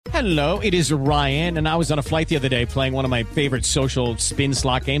Hello, it is Ryan, and I was on a flight the other day playing one of my favorite social spin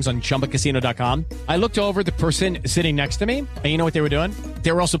slot games on ChumbaCasino.com. I looked over at the person sitting next to me, and you know what they were doing?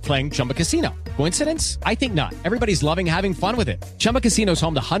 They were also playing Chumba Casino. Coincidence? I think not. Everybody's loving having fun with it. Chumba Casino is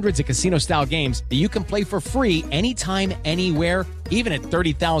home to hundreds of casino-style games that you can play for free anytime, anywhere, even at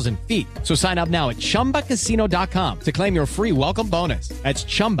 30,000 feet. So sign up now at ChumbaCasino.com to claim your free welcome bonus. That's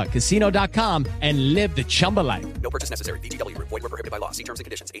ChumbaCasino.com and live the Chumba life. No purchase necessary. VGW. Void where prohibited by law. See terms and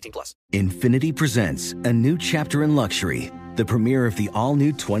conditions. 18+. Infiniti presents a new chapter in luxury, the premiere of the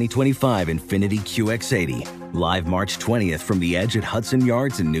all-new 2025 Infiniti QX80, live March 20th from the Edge at Hudson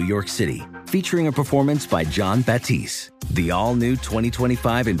Yards in New York City, featuring a performance by John Batiste. The all-new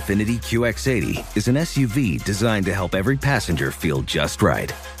 2025 Infiniti QX80 is an SUV designed to help every passenger feel just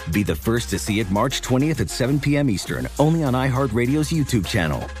right. Be the first to see it March 20th at 7 p.m. Eastern, only on iHeartRadio's YouTube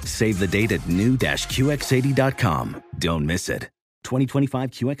channel. Save the date at new-QX80.com. Don't miss it.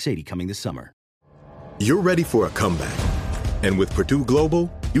 2025 QX80 coming this summer. You're ready for a comeback. And with Purdue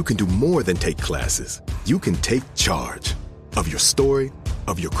Global, you can do more than take classes. You can take charge of your story,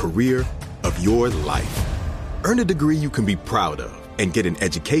 of your career, of your life. Earn a degree you can be proud of and get an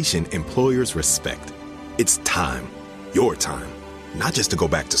education employers respect. It's time, your time, not just to go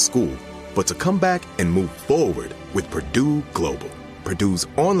back to school, but to come back and move forward with Purdue Global, Purdue's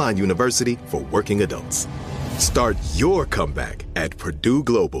online university for working adults. Start your comeback at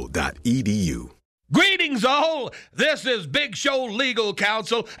purdueglobal.edu. Greetings all! This is Big Show Legal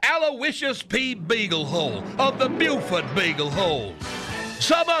Counsel Aloysius P. Beaglehole of the Buford Beaglehole.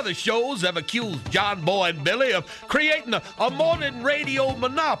 Some other shows have accused John Boy and Billy of creating a morning radio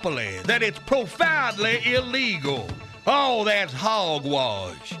monopoly, that it's profoundly illegal. Oh, that's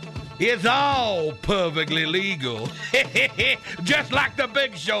hogwash. It's all perfectly legal. Just like the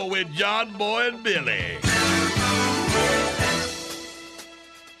Big Show with John Boy and Billy.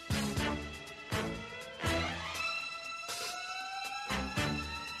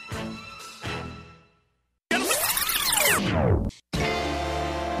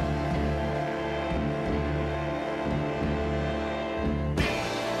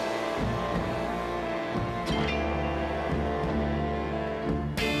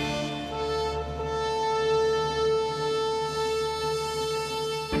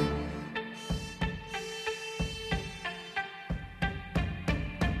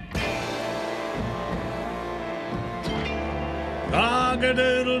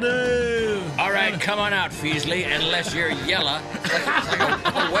 All right, come on out, Feasley, unless you're yellow. It's like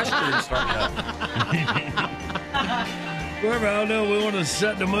a Western starting up. Whoever I know, we want to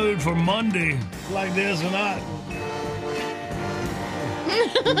set the mood for Monday like this or not.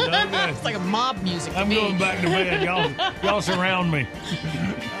 Okay. It's like a mob music. I'm going back to bed. Y'all surround me.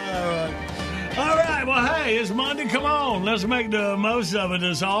 All right. Well, hey, it's Monday. Come on. Let's make the most of it.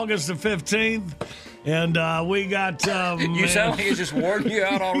 It's August the 15th. And we got... you sound like he's just warned you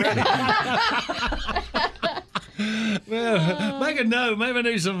out already. Well, make a note. Maybe I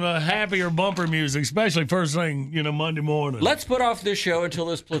need some happier bumper music, especially first thing, Monday morning. Let's put off this show until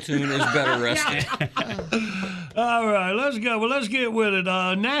this platoon is better rested. All right, let's go. Well, let's get with it.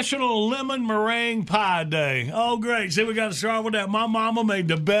 National Lemon Meringue Pie Day. Oh, great. See, we got to start with that. My mama made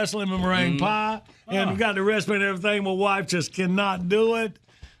the best lemon meringue pie, and we got the recipe and everything. My wife just cannot do it.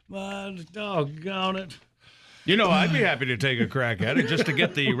 But doggone it. I'd be happy to take a crack at it just to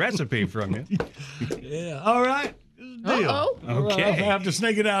get the recipe from you. Yeah. All right. Deal. Okay. I have to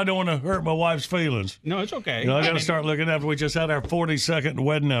sneak it out. I don't want to hurt my wife's feelings. No, it's okay. I got to start looking after we just had our 42nd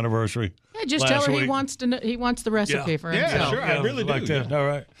wedding anniversary. Yeah, just tell her week. he wants the recipe for himself. Yeah, sure. I really like do. That. All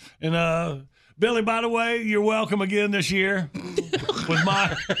right. And Billy, by the way, you're welcome again this year. With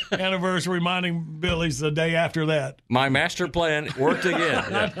my anniversary, reminding Billy's the day after that. My master plan worked again.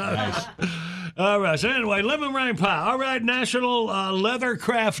 Yeah. Nice. All right. So anyway, lemon meringue pie. All right. National Leather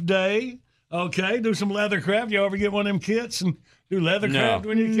Craft Day. Okay. Do some leather craft. You ever get one of them kits and do leather craft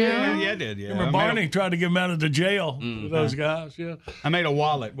when you can? Yeah, I did. Yeah. Remember Barney tried to get him out of the jail with those guys. Yeah. I made a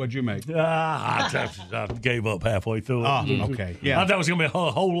wallet. What'd you make? I gave up halfway through it. Oh, okay. Yeah. I thought it was going to be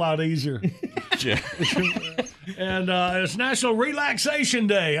a whole lot easier. And it's National Relaxation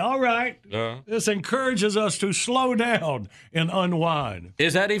Day. All right. This encourages us to slow down and unwind.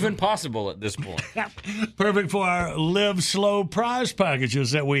 Is that even possible at this point? Perfect for our Live Slow prize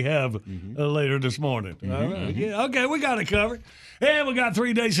packages that we have later this morning. All right. Yeah, okay, we got it covered. And we got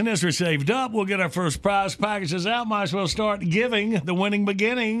 3 days in history saved up. We'll get our first prize packages out. Might as well start giving the winning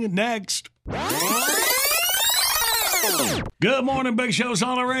beginning next. Good morning, Big Show's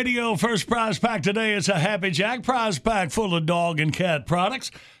on the radio. First prize pack today is a Happy Jack prize pack full of dog and cat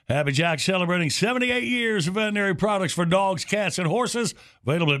products. Happy Jack celebrating 78 years of veterinary products for dogs, cats, and horses.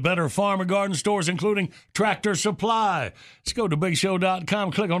 Available at better farm and garden stores, including Tractor Supply. Let's go to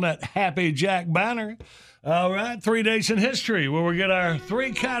BigShow.com. Click on that Happy Jack banner. All right, 3 days in history where we get our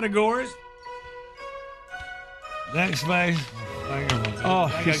 3 categories. Next, May. Oh,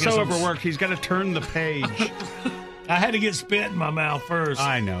 he's so overworked. He's got to turn the page. I had to get spit in my mouth first.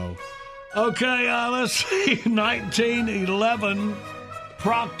 I know. Okay, let's see. 1911,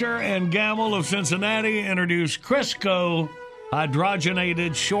 Procter & Gamble of Cincinnati introduced Crisco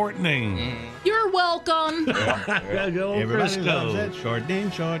hydrogenated shortening. You're welcome. Everybody loves that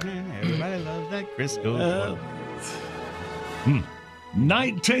shortening. Everybody loves that Crisco.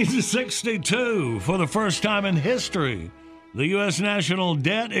 1962, for the first time in history, the U.S. national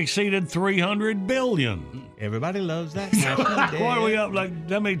debt exceeded $300 billion. Everybody loves that national debt. What are we up like?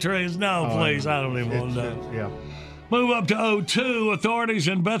 How many trillions? No, please. I don't even want to know. Yeah. Move up to 02. Authorities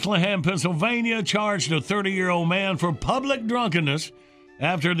in Bethlehem, Pennsylvania charged a 30-year-old man for public drunkenness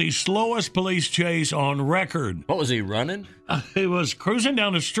after the slowest police chase on record. What was he running? He was cruising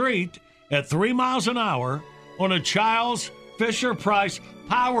down the street at 3 miles an hour on a Childs Fisher-Price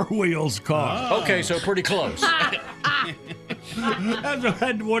Power Wheels car. Okay, so pretty close.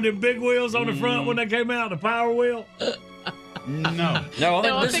 Had one of them big wheels on the front when they came out, the Power Wheel. No. No,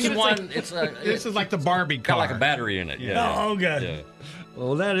 I'm this is thinking one. This is like the Barbie car. got like a battery in it. Yeah. Oh, okay. Yeah.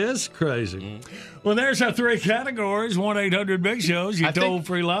 Well, that is crazy. Well, there's our 3 categories. 1-800-BIG-SHOWS, your I think-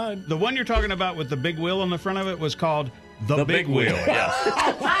 toll-free line. The one you're talking about with the big wheel on the front of it was called The big wheel. Yes.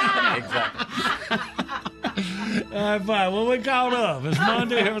 Exactly. All right, fine. Well, we caught up. It's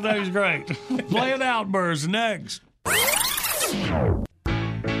Monday. Everything's great. Play it Outburst next.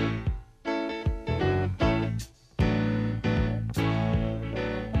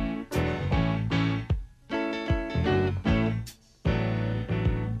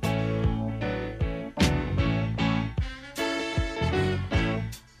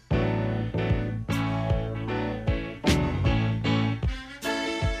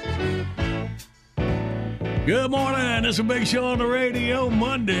 Good morning. It's a Big Show on the radio.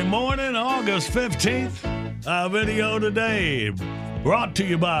 Monday morning, August 15th. Our video today brought to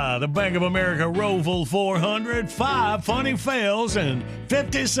you by the Bank of America Roval 400. 5 funny fails in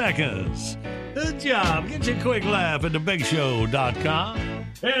 50 seconds. Good job. Get your quick laugh at thebigshow.com.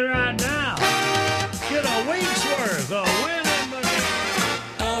 And right now, get a week's worth of winning.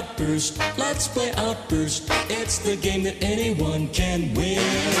 Outburst, let's play Outburst. It's the game that anyone can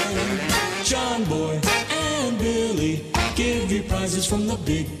win. John Boy and Billy give you prizes from the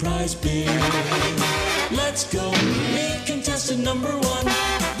big prize bin. Let's go, meet contestant number 1.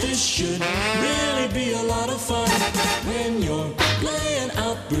 This should really be a lot of fun. When you're playing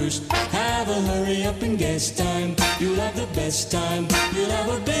Outburst, have a hurry up and guess time. You'll have the best time. You'll have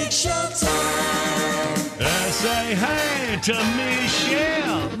a big show time. Say hey to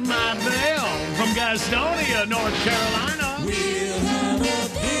Michelle Nidell from Gastonia, North Carolina. We'll have a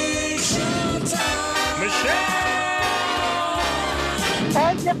big show time. Michelle!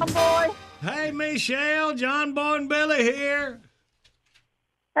 Hey, John Boy. Hey, Michelle. John Boy and Billy here.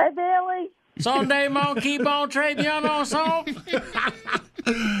 Hey, Billy. Sunday monkey bone Traviano song.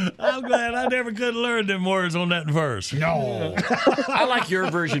 I'm glad I never could learn them words on that verse. No. I like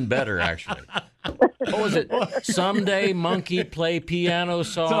your version better, actually. What was it? Someday monkey play piano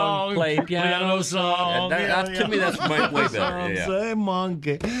song, play piano song. To me, that's way better. Yeah. Say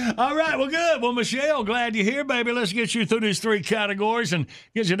monkey. All right, well, good. Well, Michelle, glad you're here, baby. Let's get you through these 3 categories and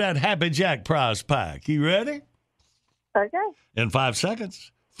get you that Happy Jack prize pack. You ready? Okay. In 5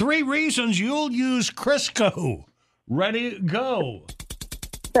 seconds. 3 reasons you'll use Crisco. Ready, go.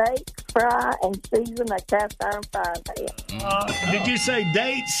 Bake, fry, and season a cast iron frying pan. Did you say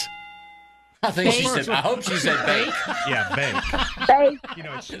dates? I think she said. I hope she said bake. Yeah, bake. Bake. You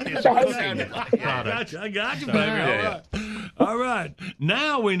know, it's Bake. I got you, baby. All right.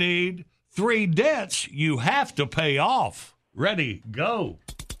 Now we need 3 debts you have to pay off. Ready, go.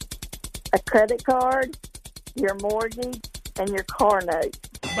 A credit card, your mortgage, and your car note.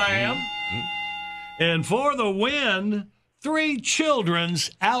 Bam. And for the win, 3 children's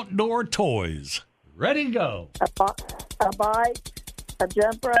outdoor toys. Ready, go. A bike, a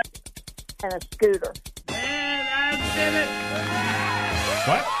jump rope, and a scooter. And I did it.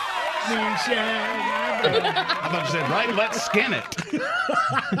 What? Michelle. I thought you said, right, let's skin it.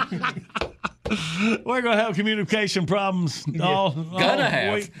 We're going to have communication problems all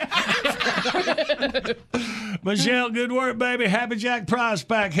have. week. Michelle, good work, baby. Happy Jack prize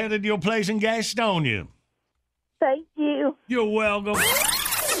pack headed to your place in Gastonia. Thank you. you. You're welcome.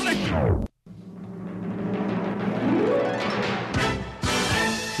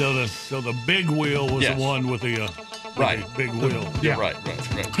 So the big wheel was Yes. the one with the Right. big wheel. Yeah, right.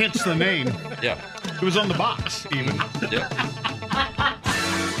 Hence the name. Yeah. It was on the box, even. Yeah.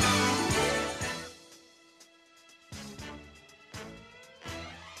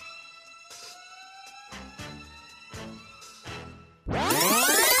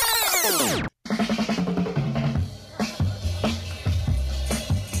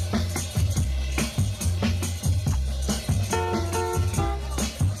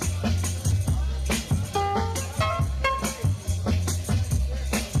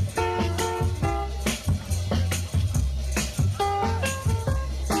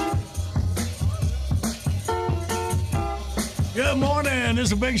 Good morning. This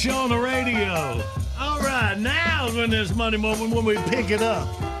is a big show on the radio. All right, now is when this Monday moment when we pick it up.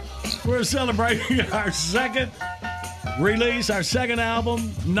 We're celebrating our second release, our second album,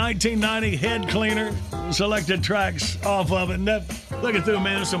 1990 Head Cleaner. Selected tracks off of it. And looking through,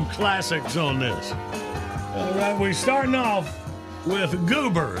 man, there's some classics on this. All right, we're starting off with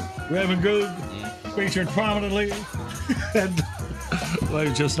Goober. Reverend Goog featured prominently. And, well,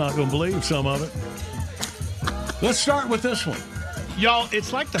 you're just not going to believe some of it. Let's start with this one. Y'all,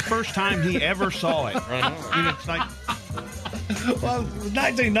 it's like the first time he ever saw it. I mean, it's like, Well, it was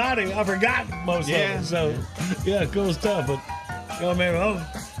 1990. I forgot most of it. So, yeah, cool stuff. But, you know, man, I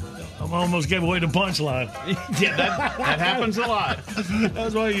almost gave away the punchline. yeah, that happens a lot.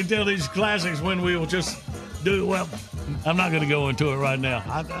 That's why you tell these classics when we will just do it. Well, I'm not going to go into it right now.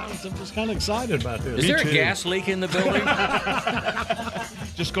 I'm just kind of excited about this. Is there a gas leak in the building?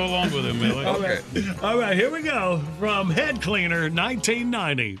 Just go along with him, Millie. Okay. All right, here we go. From Head Cleaner,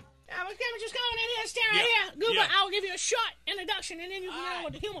 1990. Just go in here, stand right here. Goober, I'll give you a short introduction, and then you can go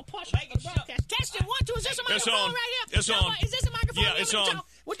with the humor portion of the broadcast. Testing, 1, 2. Is this a microphone on. right here? It's on. Is this a microphone? Yeah, it's on.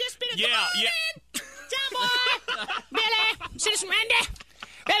 Would this be the Yeah. John Boy, Billy, Citizen Randy.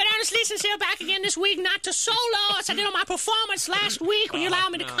 David Ernest Lee Sincere back again this week, not to solo as I did on my performance last week when you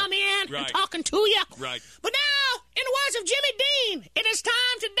allowed me to come in and talking to you. Right. But now, in the words of Jimmy Dean, it is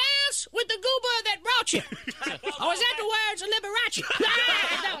time to dance with the goober that brought you. Or is that the words of Liberace?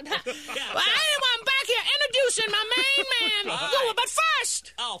 Well, anyway, I'm back here introducing my main man, Goober. But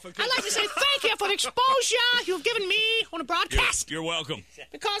first, I'd like to say thank you for the exposure you've given me on the broadcast. You're welcome.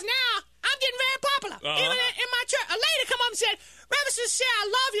 Because now I'm getting very popular. Even in my church, a lady come up and said, Reverend Sincere, I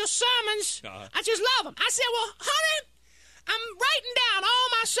love your sermons. I just love them. I said, well, honey, I'm writing down all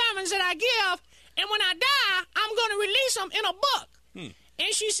my sermons that I give, and when I die, I'm going to release them in a book.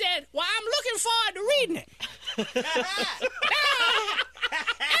 And she said, well, I'm looking forward to reading it.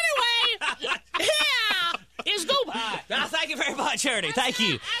 Anyway, here is Goober. Well, thank you very much, Ernie. Thank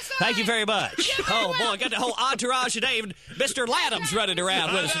you. Thank you very much. Oh, boy, got the whole entourage today. Even Mr. Ladham's running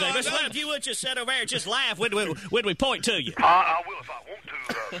around with us today. Mr. Ladham, you would just sit over there and just laugh when we point to you. I will if I want to,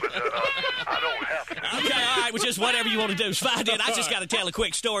 but I don't have to. Okay, all right. Well, just whatever you want to do is fine. Then I just got to tell a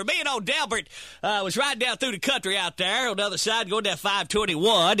quick story. Me and old Delbert was riding down through the country out there on the other side, going down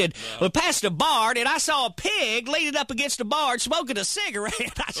 521, and we passed a barn, and I saw a pig leaning up against the barn smoking a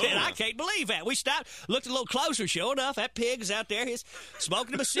cigarette. I said, I can't believe that. We stopped, looked a little closer. Sure enough, that pig is out there. He's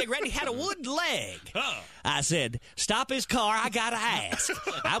smoking him a cigarette, and he had a wooden leg. I said, stop his car. I got to ask.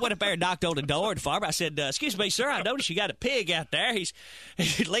 I went up there and knocked on the door of the farmer. I said, excuse me, sir, I noticed you got a pig out there.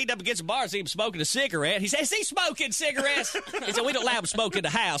 He leaned up against the bar and see him smoking a cigarette. He said, is he smoking cigarettes? He said, we don't allow him to smoke in the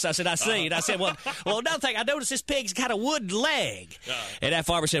house. I said, I see. And I said, well, another thing, I noticed this pig's got a wooden leg. And that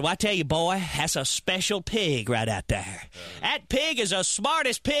farmer said, well, I tell you, boy, that's a special pig right out there. That pig is the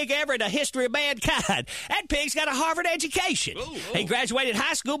smartest pig ever in the history of mankind. That pig's got a Harvard education. He graduated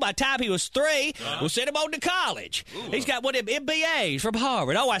high school by the time he was 3. We'll send him on to college. He's got one of them MBAs from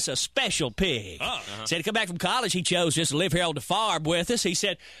Harvard. Oh, that's a special pig. Said to come back from college, he chose just to live here on the farm with us. He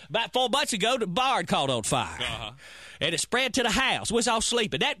said, about 4 months ago, the barn caught on fire. And it spread to the house. We was all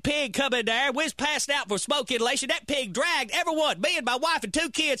sleeping. That pig come in there. We was passed out for smoke inhalation. That pig dragged everyone, me and my wife and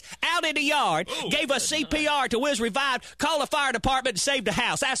 2 kids, out in the yard, gave us CPR till we was revived, called the fire department, and saved the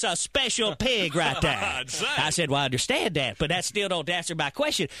house. That's a special pig right there. I said, well, I understand that, but that still don't answer my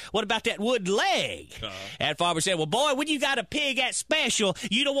question. What about that wooden leg? That farmer said, well, boy, when you got a pig that special,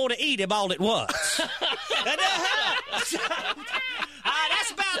 you don't want to eat him all at once.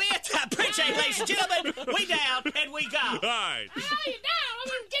 That's about it. I appreciate it, ladies and gentlemen. We down and we go. All right. No, you're down. I'm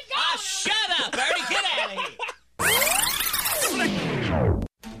going to get going. Shut up, Ernie. Get out of here.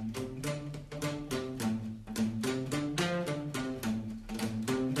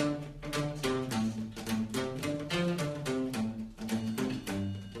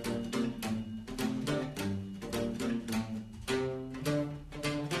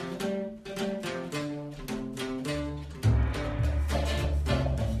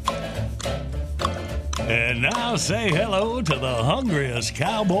 And now say hello to the hungriest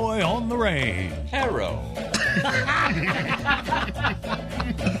cowboy on the range. Harrow.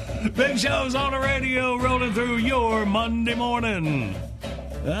 Big Show's on the radio, rolling through your Monday morning.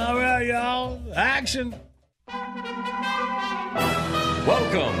 All right, y'all. Action.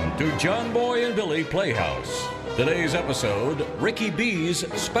 Welcome to John Boy and Billy Playhouse. Today's episode, Ricky B's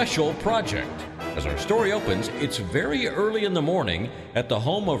Special Project. As our story opens, it's very early in the morning at the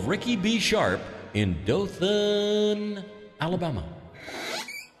home of Ricky B. Sharp in Dothan, Alabama.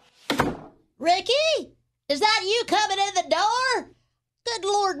 Ricky? Is that you coming in the door? Good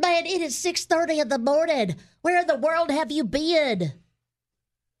Lord, man, it is 6:30 in the morning. Where in the world have you been?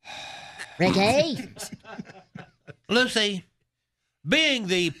 Ricky? Lucy, being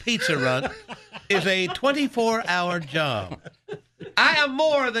the pizza runt is a 24-hour job. I am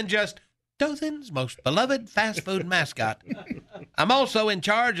more than just Dothan's most beloved fast food mascot. I'm also in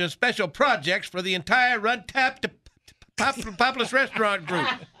charge of special projects for the entire Run-Tap to Poplus restaurant group.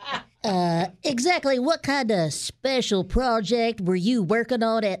 Exactly what kind of special project were you working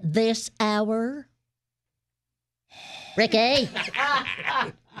on at this hour? Ricky?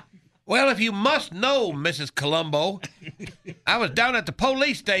 Well, if you must know, Mrs. Columbo, I was down at the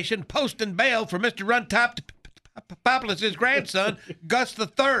police station posting bail for Mr. Run-Tap to Poplus's grandson, Gus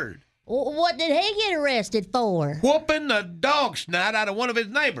III. What did he get arrested for? Whooping the dog snot out of one of his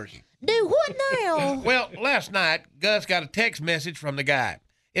neighbors. Do what now? Well, last night, Gus got a text message from the guy.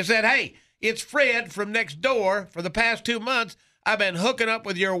 It said, "Hey, it's Fred from next door. For the past 2 months, I've been hooking up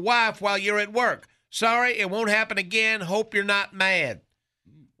with your wife while you're at work. Sorry, it won't happen again. Hope you're not mad."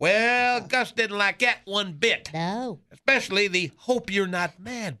 Well, Gus didn't like that one bit. No. Especially the "hope you're not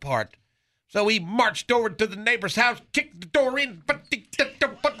mad" part. So he marched over to the neighbor's house, kicked the door in, but the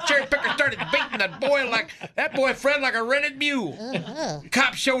cherry picker started beating that boy Fred like a rented mule. The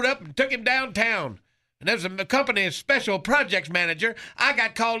cops showed up and took him downtown. And as the company's special projects manager, I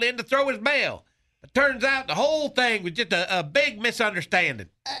got called in to throw his bail. It turns out the whole thing was just a big misunderstanding.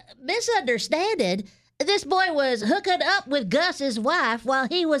 Misunderstanding? This boy was hooking up with Gus's wife while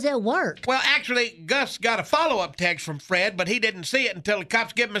he was at work. Well, actually, Gus got a follow-up text from Fred, but he didn't see it until the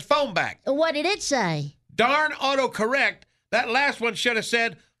cops gave him his phone back. What did it say? Darn autocorrect. That last one should have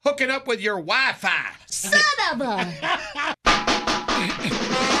said, "hooking up with your Wi-Fi." Son of a...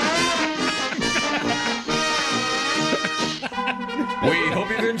 We hope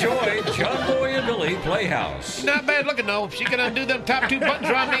you've enjoyed John Boy and Billy Playhouse. Not bad looking, though. She can undo them top 2 buttons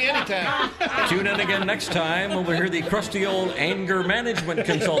around me anytime. Tune in again next time when we hear the crusty old anger management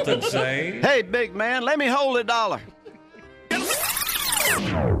consultant say, "Hey, big man, let me hold $1."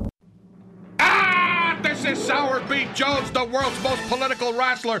 This is Sour Beef Jones, the world's most political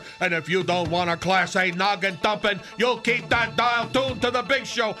wrestler. And if you don't want a Class A noggin thumping, you'll keep that dial tuned to the Big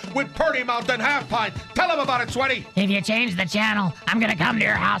Show with Purdy Mouth and Half Pint. Tell them about it, Sweaty. If you change the channel, I'm going to come to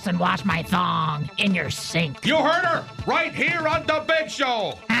your house and wash my thong in your sink. You heard her right here on the Big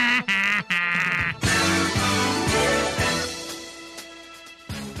Show.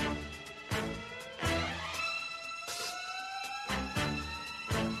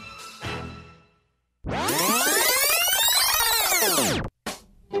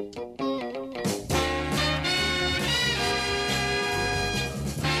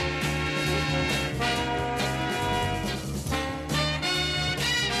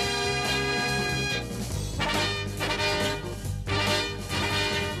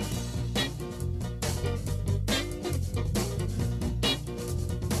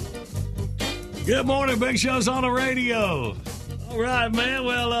 Good morning, Big Show's on the radio. All right, man.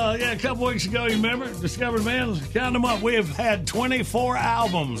 Well, a couple weeks ago, you remember, discovered, man, count them up. We have had 24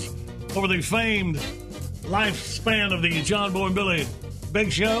 albums over the famed lifespan of the John Boy and Billy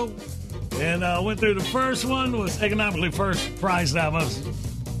Big Show. And went through the first one, was economically first priced album.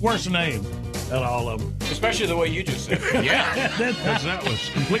 Worst name out of all of them. Especially the way you just said it. Yeah, because that was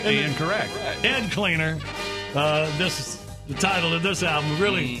completely incorrect. Head Cleaner. This is the title of this album.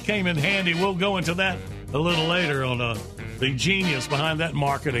 Really came in handy. We'll go into that a little later on the genius behind that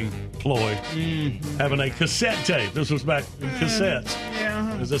marketing ploy. Having a cassette tape. This was back in cassettes.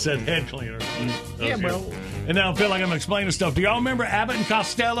 Yeah. As I said, Head Cleaner. Yeah, well. And now I feel like I'm explaining stuff. Do y'all remember Abbott and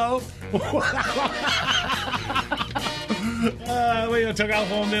Costello? We took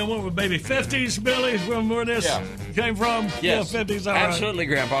off on them. What were maybe 50s, Billy? From where this came from? Yes. Yeah, 50s. All absolutely,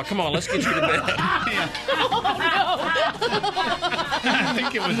 right. Grandpa. Come on, let's get you to bed. I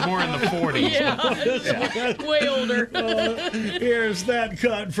think it was more in the 40s. Yeah. Way older. Here's that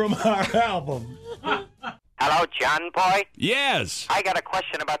cut from our album. Hello, John Boy? Yes. I got a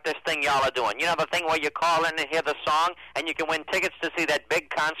question about this thing y'all are doing. You know the thing where you call in and hear the song, and you can win tickets to see that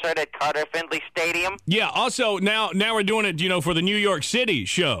big concert at Carter Finley Stadium? Yeah, also, now we're doing it, for the New York City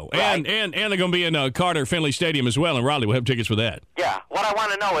show. Right. And they're going to be in Carter Finley Stadium as well, and Raleigh will have tickets for that. Yeah, what I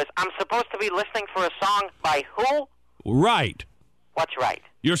want to know is, I'm supposed to be listening for a song by who? Right. What's right?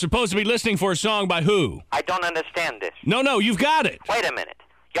 You're supposed to be listening for a song by who? I don't understand this. No, you've got it. Wait a minute.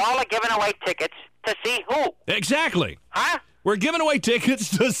 Y'all are giving away tickets to see who? Exactly. Huh? We're giving away tickets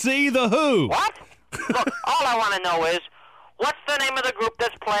to see the Who. What? Look, all I want to know is, what's the name of the group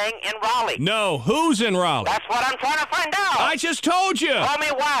that's playing in Raleigh? No, who's in Raleigh? That's what I'm trying to find out. I just told you. Tell me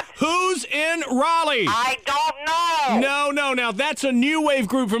what? Who's in Raleigh? I don't know. No. Now, that's a new wave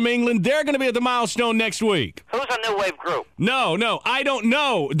group from England. They're going to be at the Milestone next week. Who's a new wave group? No. I don't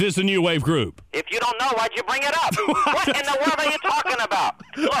know this is a new wave group. If you don't know, why'd you bring it up? What in the world are you talking about?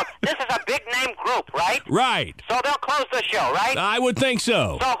 Look, this is a big-name group, right? Right. So they'll close the show, right? I would think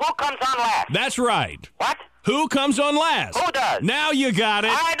so. So who comes on last? That's right. What? Who comes on last? Who does? Now you got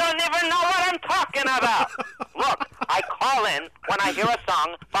it. I don't even know what I'm talking about. Look, I call in when I hear a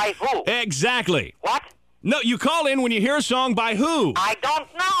song by who? Exactly. What? No, you call in when you hear a song by who? I don't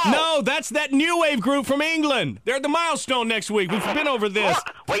know. No, that's that new wave group from England. They're at the Milestone next week. We've been over this.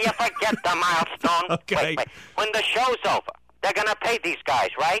 Look, will you forget the Milestone? Okay. Wait. When the show's over, they're going to pay these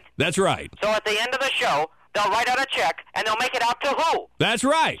guys, right? That's right. So at the end of the show, they'll write out a check, and they'll make it out to who? That's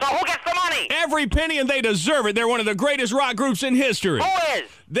right. So who gets the money? Every penny, and they deserve it. They're one of the greatest rock groups in history. Who is?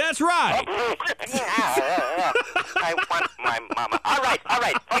 That's right. I want my mama. All right.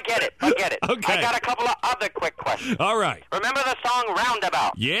 Forget it. Okay. I got a couple of other quick questions. All right. Remember the song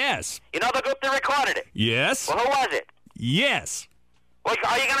Roundabout? Yes. You know the group that recorded it? Yes. Well, who was it? Yes. Well,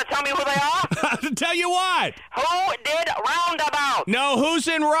 are you going to tell me who they are? Tell you what. Who did Roundabout? No, who's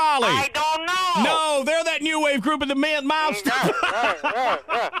in Raleigh? I don't know. No, they're that new wave group of the Milestone.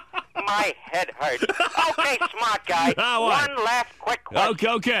 My head hurts. Okay, smart guy. What? One last quick question.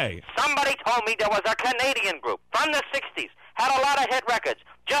 Okay. Somebody told me there was a Canadian group from the 60s, had a lot of hit records,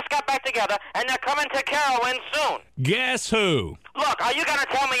 just got back together, and they're coming to Carowin soon. Guess who? Look, are you going to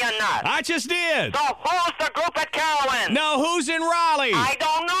tell me or not? I just did. So who's the group at Carowin? No, who's in Raleigh? I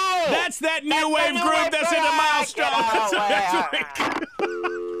don't know. That's that new wave group that's in the Milestone.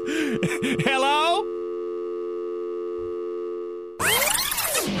 Hello?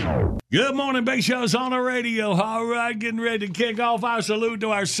 Good morning, Big Show's on the radio. All right, getting ready to kick off our salute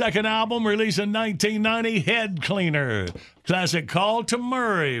to our second album, released in 1990, Head Cleaner. Classic Call to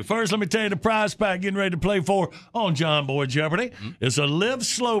Murray. First, let me tell you the prize pack getting ready to play for on John Boy Jeopardy. It's a Live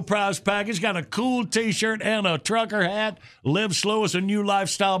Slow prize pack. It's got a cool T-shirt and a trucker hat. Live Slow is a new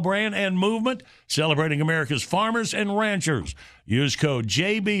lifestyle brand and movement celebrating America's farmers and ranchers. Use code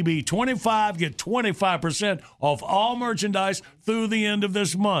JBB25, get 25% off all merchandise through the end of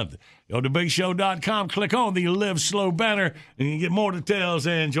this month. Go to BigShow.com, click on the Live Slow banner, and you can get more details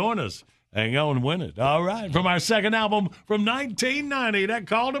and join us. Hang on and win it. All right. From our second album from 1990, that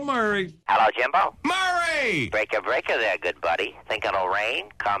Call to Murray. Hello, Jimbo. Murray! Breaker there, good buddy. Think it'll rain?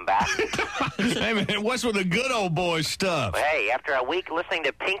 Come back. Hey, man, what's with the good old boy stuff? Hey, after a week listening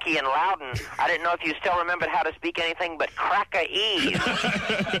to Pinky and Loudon, I didn't know if you still remembered how to speak anything but cracker-ease.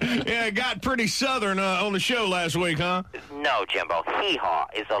 Yeah, it got pretty southern on the show last week, huh? No, Jimbo. Hee-haw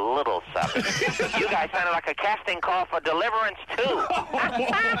is a little southern. You guys sounded like a casting call for Deliverance, too.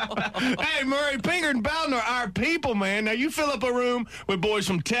 Hey, Murray, Pinger and Bowden are our people, man. Now, you fill up a room with boys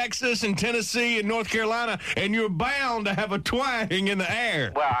from Texas and Tennessee and North Carolina, and you're bound to have a twang in the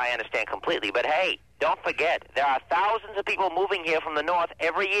air. Well, I understand completely, but hey, don't forget, there are thousands of people moving here from the north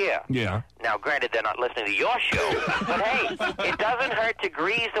every year. Yeah. Now, granted, they're not listening to your show, but hey, it doesn't hurt to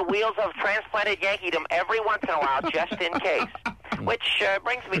grease the wheels of transplanted Yankeedom every once in a while, just in case. Which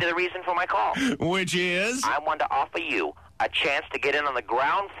brings me to the reason for my call. Which is? I want to offer you a chance to get in on the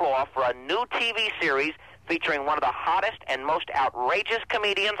ground floor for a new TV series featuring one of the hottest and most outrageous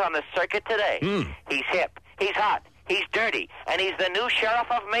comedians on the circuit today. He's hip, he's hot, he's dirty, and he's the new sheriff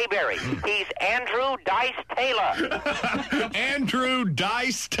of Mayberry. He's Andrew Dice Taylor. Andrew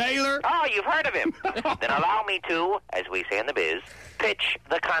Dice Taylor? Oh, you've heard of him. Then allow me to, as we say in the biz, pitch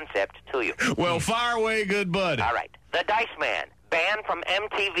the concept to you. Well, fire away, good buddy. All right. The Dice Man, banned from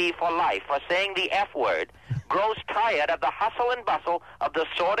MTV for life for saying the F word, grows tired of the hustle and bustle of the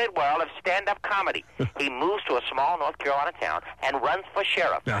sordid world of stand-up comedy. He moves to a small North Carolina town and runs for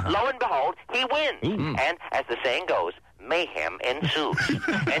sheriff. Lo and behold, he wins. And, as the saying goes, mayhem ensues.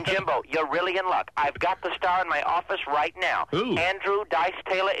 And, Jimbo, you're really in luck. I've got the star in my office right now. Ooh. Andrew Dice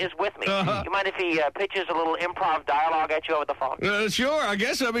Taylor is with me. Uh-huh. You mind if he pitches a little improv dialogue at you over the phone? Sure, I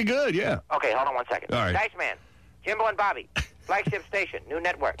guess that'd be good, yeah. Okay, hold on 1 second. All right. Dice Man, Jimbo and Bobby, flagship station, new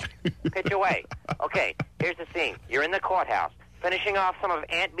network. Pitch away. Okay, here's the scene. You're in the courthouse, finishing off some of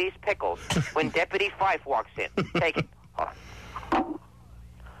Aunt Bee's pickles when Deputy Fife walks in. Take it. Hold on.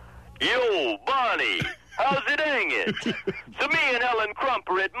 Yo, Bonnie, how's it hanging? So me and Ellen Crump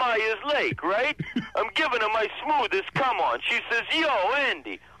are at Myers Lake, right? I'm giving her my smoothest come on. She says, yo,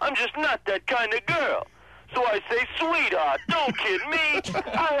 Andy, I'm just not that kind of girl. So I say, sweetheart, don't kid me.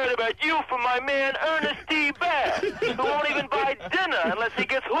 I heard about you from my man Ernest T. Bass, who won't even buy dinner unless he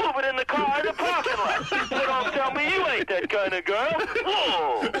gets hoovered in the car in the parking lot. So don't tell me you ain't that kind of girl.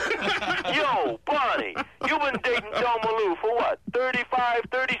 Whoa. Yo, Bonnie, you've been dating Thelma Lou for what, 35,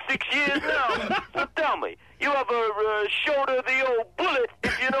 36 years now? So tell me, you ever shoulder the old bullet,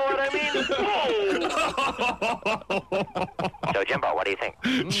 if you know what I mean? Whoa. So, Jimbo, what do you think?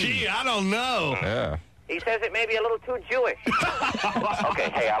 Gee, I don't know. Yeah. He says it may be a little too Jewish. Okay,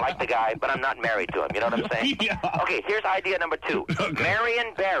 hey, I like the guy, but I'm not married to him. You know what I'm saying? Yeah. Okay, here's idea number 2. Okay.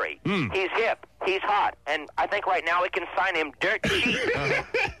 Marion Barry. He's hip. He's hot. And I think right now we can sign him dirt cheap.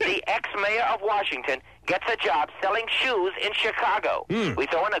 The ex-mayor of Washington gets a job selling shoes in Chicago. We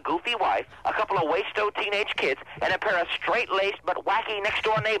throw in a goofy wife, a couple of wasto teenage kids, and a pair of straight-laced but wacky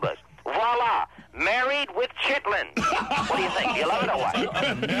next-door neighbors. Voila! Married with chitlins. What do you think? Do you love it or what?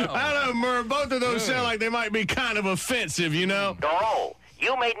 I don't know, Murr. Both of those sound like they might be kind of offensive, you know? No.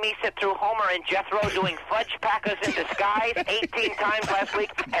 You made me sit through Homer and Jethro doing fudge packers in disguise 18 times last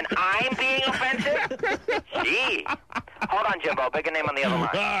week, and I'm being offensive? Gee. Hold on, Jimbo. Bigger name on the other line.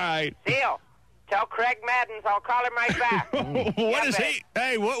 All right. Seal. Tell Craig Maddens I'll call him right back. What does he?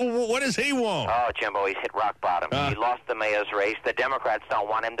 Hey, what does he want? Oh, Jimbo, he's hit rock bottom. He lost the mayor's race. The Democrats don't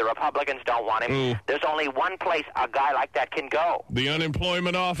want him. The Republicans don't want him. There's only one place a guy like that can go. The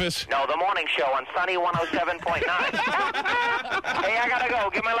unemployment office? No, the morning show on Sunny 107.9. Hey, I gotta go.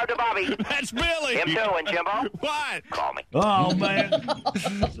 Give my love to Bobby. That's Billy. Him too, and Jimbo? What? Call me. Oh, man.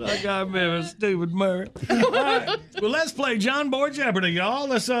 That guy been stupid Murray. All right. Well, let's play John Boy Jeopardy, y'all.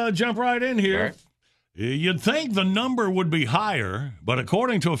 Let's jump right in here. Right. You'd think the number would be higher, but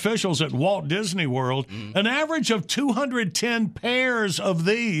according to officials at Walt Disney World, an average of 210 pairs of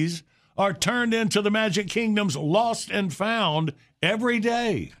these are turned into the Magic Kingdom's Lost and Found every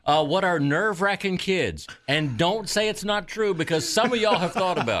day. What are nerve-wracking kids? And don't say it's not true, because some of y'all have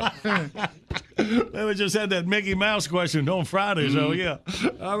thought about it. We just had that Mickey Mouse question on Friday, so yeah.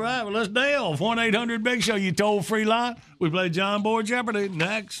 All right, well, let's delve. 1-800-BIG-SHOW, you toll-free line. We play John Boy Jeopardy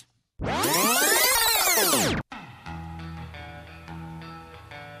next.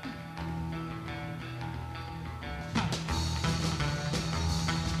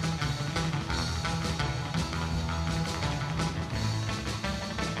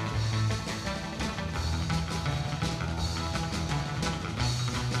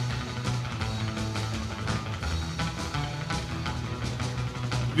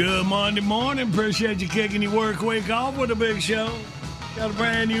 Good Monday morning. Appreciate you kicking your work week off with a big show. Got a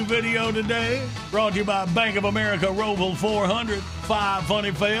brand new video today brought to you by Bank of America Roval 400. 5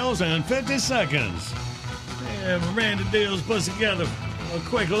 funny fails in 50 seconds. And Miranda Deals puts together a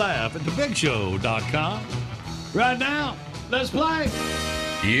quick laugh at thebigshow.com. Right now, let's play.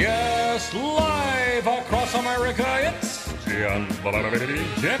 Yes, live across America, it's John Boy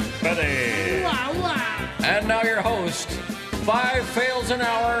Jeopardy. Wow, wow. And now your host, 5 fails an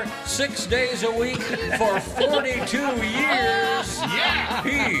hour, 6 days a week for 42 years. Yeah.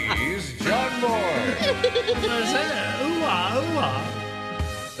 He's John Boy. That's it. Ooh-ah,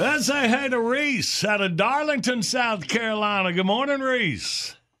 ooh-ah. Let's say hey to Reese out of Darlington, South Carolina. Good morning,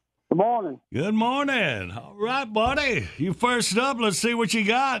 Reese. Good morning. Good morning. All right, buddy. You first up. Let's see what you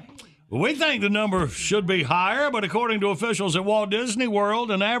got. We think the number should be higher, but according to officials at Walt Disney World,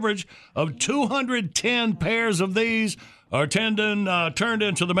 an average of 210 pairs of these are turned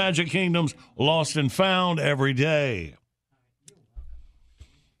into the Magic Kingdom's Lost and Found every day.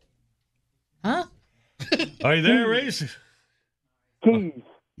 Huh? Are you there, Reese? Keys.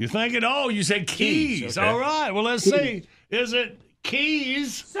 You thinking? Oh, you said keys. Okay. All right. Well, let's see. Is it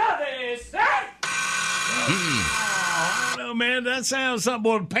keys? I don't know, man. That sounds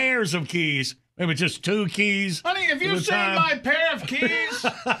something with pairs of keys. Maybe just 2 keys. Honey, have you seen my pair of keys?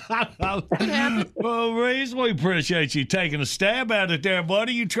 Well, Reese, we appreciate you taking a stab at it there,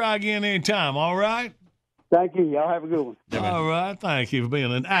 buddy. You try again anytime, all right? Thank you. Y'all have a good one. All right. Thank you for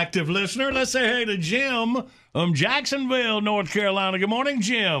being an active listener. Let's say hey to Jim from Jacksonville, North Carolina. Good morning,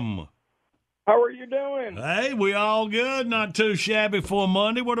 Jim. How are you doing? Hey, we all good. Not too shabby for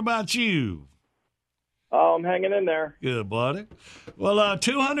Monday. What about you? Oh, I'm hanging in there. Good, buddy. Well,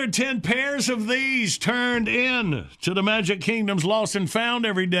 210 pairs of these turned in to the Magic Kingdom's Lost and Found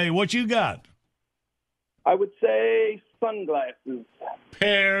every day. What you got? I would say sunglasses.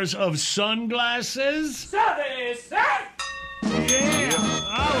 Pairs of sunglasses? Service, sir! Yeah.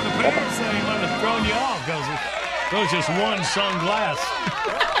 Oh, the parents thing might have thrown you off because it was just one sunglass.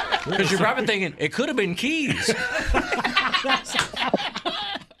 Because you're probably thinking, it could have been keys.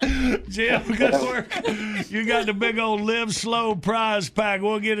 Jim, good work. You got the big old Live Slow prize pack.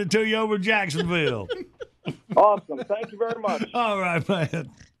 We'll get it to you over Jacksonville. Awesome. Thank you very much. All right, man.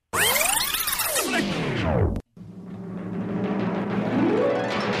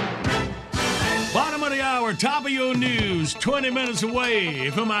 Bottom of the hour, top of your news, 20 minutes away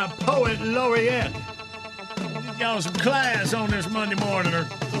from my poet laureate. Get y'all some class on this Monday morning, or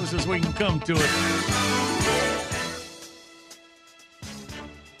close as we can come to it.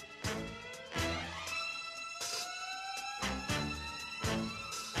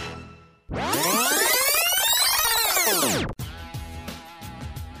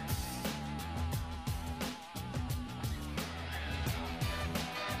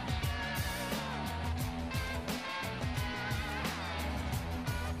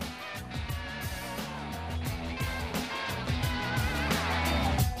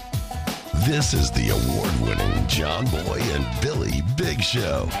 This is the award-winning John Boy and Billy Big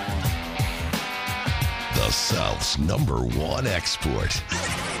Show. The South's #1 export.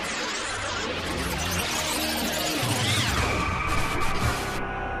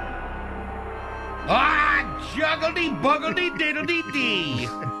 Juggledy-buggledy-diddledy-dee.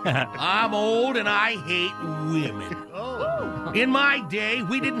 I'm old and I hate women. Oh. In my day,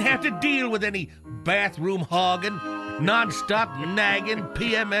 we didn't have to deal with any bathroom hogging, non-stop nagging,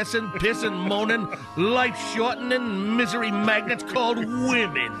 PMSing, pissing, moaning, life-shortening misery magnets called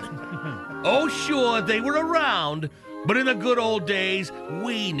women. Oh, sure, they were around, but in the good old days,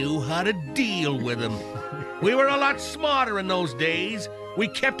 we knew how to deal with them. We were a lot smarter in those days. We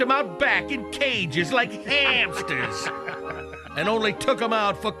kept them out back in cages like hamsters and only took them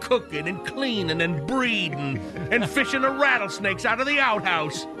out for cooking and cleaning and breeding and fishing the rattlesnakes out of the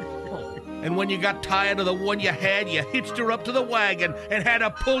outhouse. And when you got tired of the one you had, you hitched her up to the wagon and had her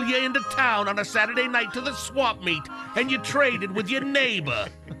pull you into town on a Saturday night to the swamp meet, and you traded with your neighbor.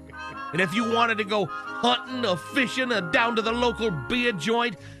 And if you wanted to go hunting or fishing or down to the local beer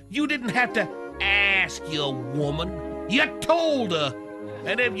joint, you didn't have to ask your woman. You told her.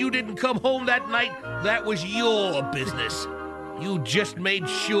 And if you didn't come home that night, that was your business. You just made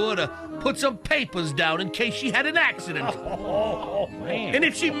sure to put some papers down in case she had an accident. Oh, man. And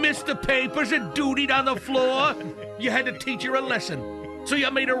if she missed the papers and dutied on the floor, you had to teach her a lesson. So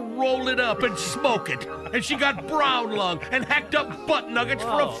you made her roll it up and smoke it. And she got brown lung and hacked up butt nuggets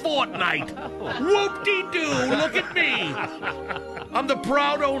for a fortnight. Whoop-de-doo, look at me. I'm the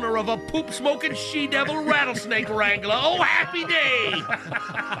proud owner of a poop-smoking she-devil rattlesnake wrangler. Oh, happy day.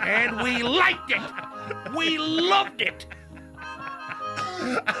 And we liked it. We loved it.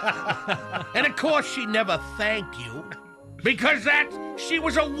 And of course she never thanked you. Because she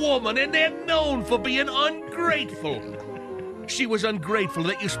was a woman and they're known for being ungrateful. She was ungrateful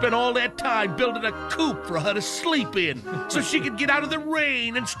that you spent all that time building a coop for her to sleep in so she could get out of the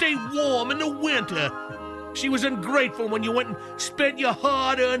rain and stay warm in the winter. She was ungrateful when you went and spent your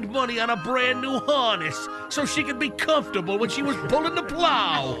hard-earned money on a brand new harness so she could be comfortable when she was pulling the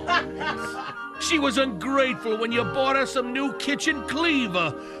plow. She was ungrateful when you bought her some new kitchen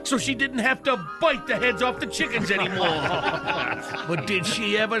cleaver so she didn't have to bite the heads off the chickens anymore. But did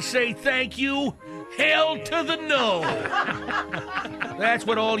she ever say thank you? Hell to the no. That's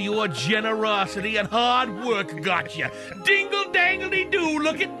what all your generosity and hard work got you. Dingle-dangle-dee-doo,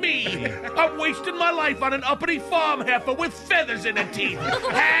 look at me. I'm wasting my life on an uppity farm heifer with feathers in her teeth.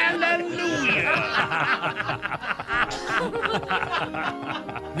 Hallelujah.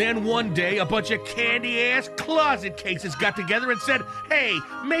 Then one day, a bunch of candy-ass closet cases got together and said, hey,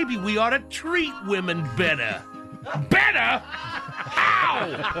 maybe we ought to treat women better. Better? How?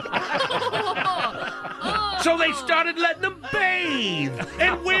 So they started letting them bathe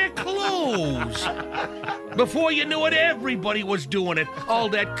and wear clothes. Before you knew it, everybody was doing it. All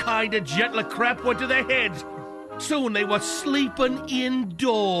that kind of gentler crap went to their heads. Soon they were sleeping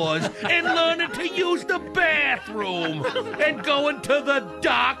indoors and learning to use the bathroom and going to the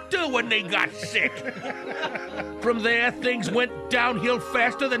doctor when they got sick. From there, things went downhill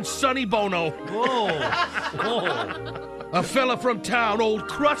faster than Sonny Bono. Whoa. A fella from town, old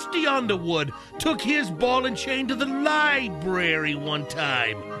Krusty Underwood, took his ball and chain to the library one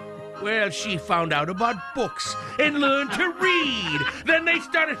time. Well, she found out about books and learned to read. Then they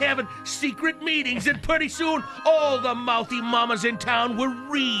started having secret meetings, and pretty soon all the mouthy mamas in town were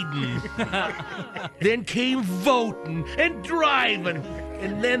reading. Then came voting and driving,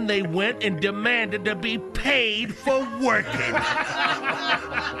 and then they went and demanded to be paid for working.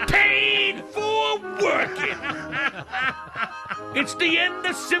 Paid for working! It's the end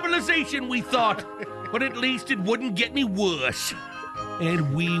of civilization, we thought, but at least it wouldn't get any worse.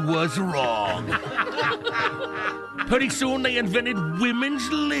 And we was wrong. Pretty soon they invented women's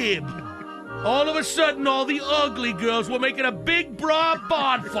lib. All of a sudden, all the ugly girls were making a big bra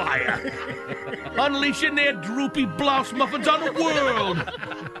bonfire, unleashing their droopy blouse muffins on the world.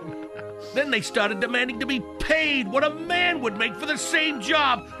 Then they started demanding to be paid what a man would make for the same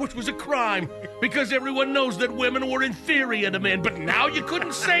job, which was a crime, because everyone knows that women were inferior to men. But now you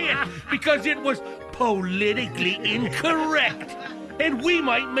couldn't say it, because it was politically incorrect. And we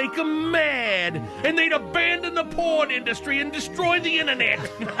might make them mad, and they'd abandon the porn industry and destroy the internet.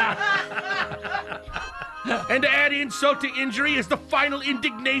 And to add insult to injury is the final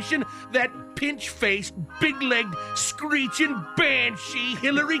indignation that pinch-faced, big-legged, screeching banshee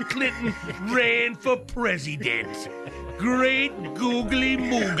Hillary Clinton ran for president. Great googly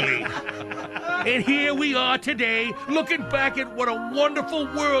moogly. And here we are today, looking back at what a wonderful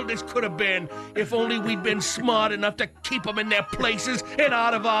world this could have been if only we'd been smart enough to keep them in their places and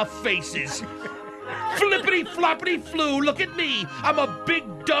out of our faces. Flippity-floppity-flew, look at me. I'm a big,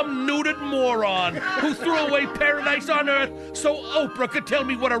 dumb, neutered moron who threw away paradise on earth so Oprah could tell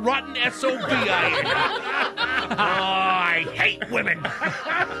me what a rotten SOB I am. Oh, I hate women.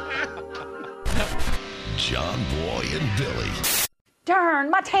 John Boy and Billy. Darn,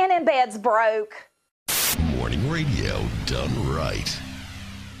 my tanning bed's broke. Morning radio done right.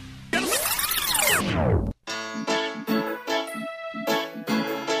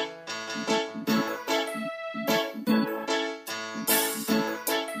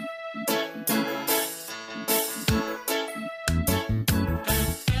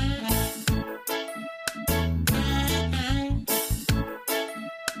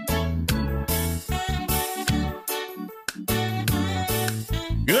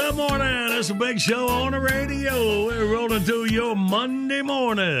 Good morning. It's a big show on the radio. We're rolling through your Monday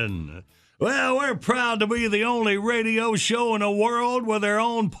morning. Well, we're proud to be the only radio show in the world with their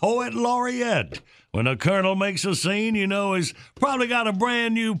own poet laureate. When a colonel makes a scene, you know he's probably got a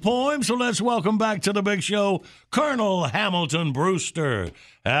brand new poem. So let's welcome back to the big show, Colonel Hamilton Brewster.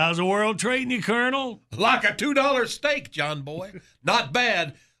 How's the world treating you, Colonel? Like a $2 steak, John Boy. Not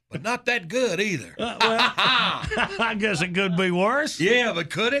bad, but not that good either. I guess it could be worse. Yeah, but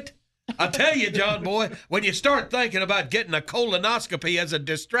could it? I tell you, John Boy, when you start thinking about getting a colonoscopy as a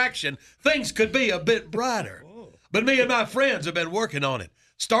distraction, things could be a bit brighter. But me and my friends have been working on it,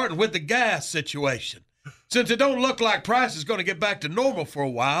 starting with the gas situation. Since it don't look like price is going to get back to normal for a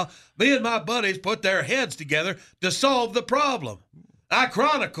while, me and my buddies put their heads together to solve the problem. I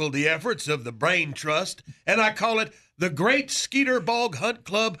chronicled the efforts of the Brain Trust, and I call it the Great Skeeter Bog Hunt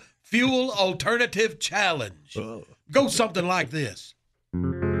Club Fuel Alternative Challenge. Goes something like this.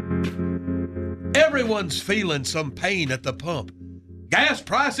 Everyone's feeling some pain at the pump. Gas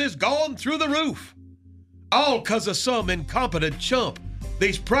prices gone through the roof. All 'cause of some incompetent chump.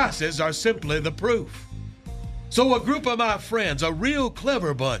 These prices are simply the proof. So a group of my friends, a real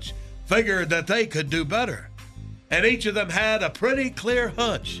clever bunch, figured that they could do better. And each of them had a pretty clear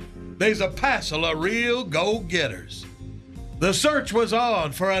hunch. There's a passel of real go-getters. The search was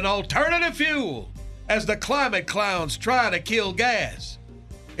on for an alternative fuel as the climate clowns try to kill gas.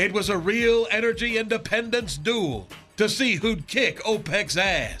 It was a real energy independence duel to see who'd kick OPEC's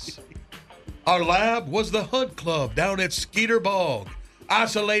ass. Our lab was the Hunt Club down at Skeeter Bog,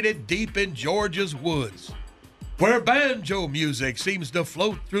 isolated deep in Georgia's woods, where banjo music seems to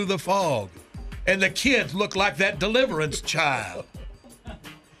float through the fog, and the kids look like that Deliverance child.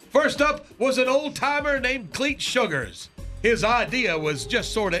 First up was an old-timer named Cleet Sugars. His idea was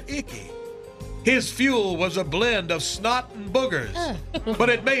just sort of icky. His fuel was a blend of snot and boogers, but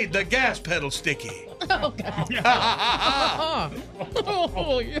it made the gas pedal sticky.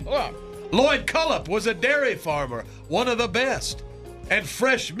 Lloyd Cullop was a dairy farmer, one of the best, and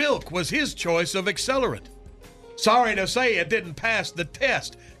fresh milk was his choice of accelerant. Sorry to say it didn't pass the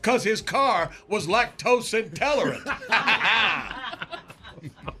test, 'cause his car was lactose intolerant.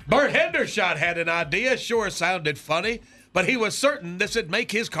 Bert Hendershot had an idea, sure sounded funny, but he was certain this would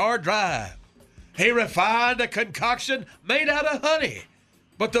make his car drive. He refined a concoction made out of honey,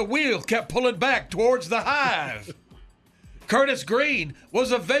 but the wheel kept pulling back towards the hive. Curtis Green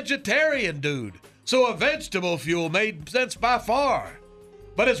was a vegetarian dude, so a vegetable fuel made sense by far.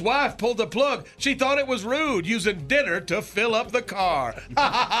 But his wife pulled the plug. She thought it was rude using dinner to fill up the car.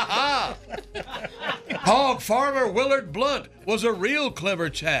 Hog farmer Willard Blunt was a real clever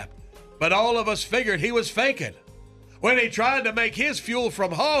chap, but all of us figured he was faking. When he tried to make his fuel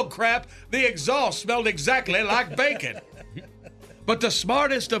from hog crap, the exhaust smelled exactly like bacon. But the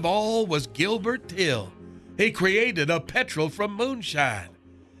smartest of all was Gilbert Till. He created a petrol from moonshine.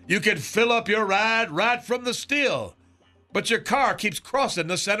 You can fill up your ride right from the still, but your car keeps crossing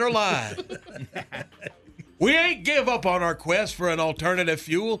the center line. We ain't give up on our quest for an alternative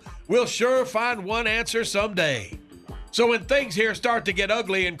fuel. We'll sure find one answer someday. So when things here start to get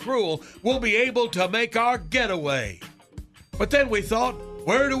ugly and cruel, we'll be able to make our getaway. But then we thought,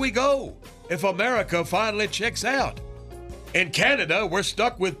 where do we go if America finally checks out? In Canada, we're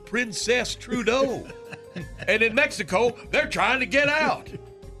stuck with Princess Trudeau. And in Mexico, they're trying to get out.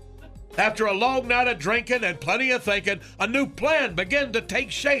 After a long night of drinking and plenty of thinking, a new plan began to take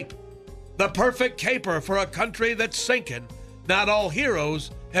shape. The perfect caper for a country that's sinking. Not all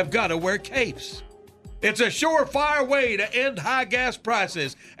heroes have got to wear capes. It's a surefire way to end high gas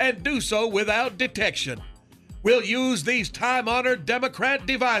prices and do so without detection. We'll use these time-honored Democrat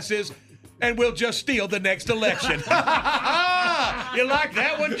devices and we'll just steal the next election. You like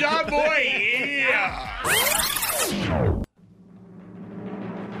that one, John Boy? Yeah.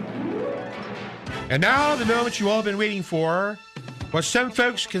 And now the moment you all been waiting for, what some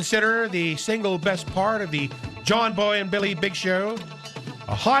folks consider the single best part of the John Boy and Billy Big Show,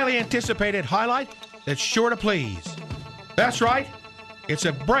 a highly anticipated highlight that's sure to please. That's right, it's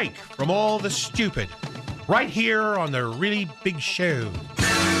a break from all the stupid, right here on the Really Big Show.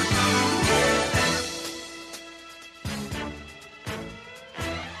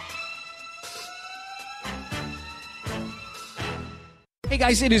 Hey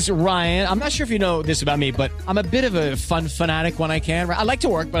guys, it is Ryan. I'm not sure if you know this about me, but I'm a bit of a fun fanatic when I can. I like to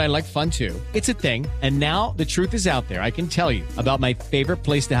work, but I like fun too. It's a thing. And now the truth is out there. I can tell you about my favorite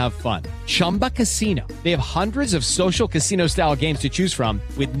place to have fun. Chumba Casino. They have hundreds of social casino style games to choose from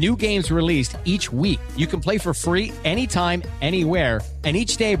with new games released each week. You can play for free anytime, anywhere. And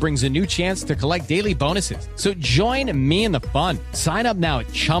each day brings a new chance to collect daily bonuses. So join me in the fun. Sign up now at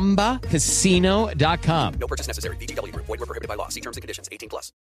ChumbaCasino.com. No purchase necessary. VGW Group. Void where prohibited by law. See terms and conditions.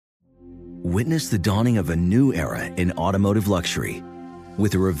 18+. Witness the dawning of a new era in automotive luxury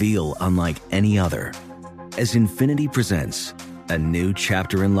with a reveal unlike any other as Infiniti presents a new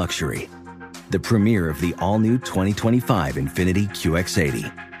chapter in luxury, the premiere of the all-new 2025 Infiniti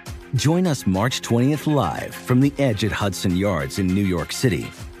QX80. Join us March 20th live from the Edge at Hudson Yards in New York City,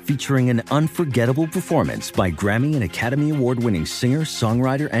 featuring an unforgettable performance by Grammy and Academy Award-winning singer,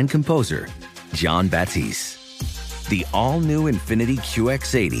 songwriter, and composer, Jon Batiste. The all-new Infiniti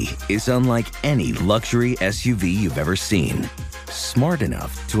QX80 is unlike any luxury SUV you've ever seen. Smart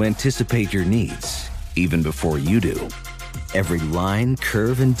enough to anticipate your needs, even before you do. Every line,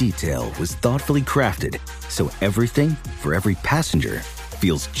 curve, and detail was thoughtfully crafted, so everything for every passenger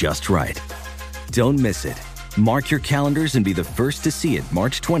feels just right. Don't miss it. Mark your calendars and be the first to see it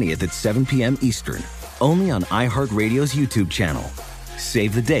March 20th at 7 p.m. Eastern, only on iHeartRadio's YouTube channel.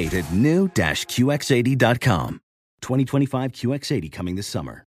 Save the date at new-QX80.com. 2025 QX80 coming this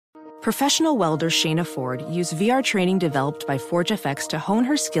summer. Professional welder Shayna Ford used VR training developed by ForgeFX to hone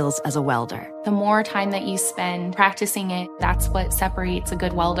her skills as a welder. The more time that you spend practicing it, that's what separates a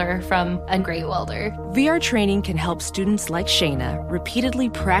good welder from a great welder. VR training can help students like Shayna repeatedly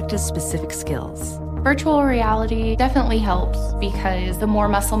practice specific skills. Virtual reality definitely helps because the more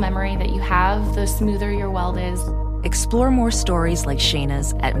muscle memory that you have, the smoother your weld is. Explore more stories like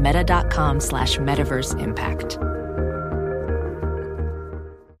Shayna's at meta.com/metaverseimpact.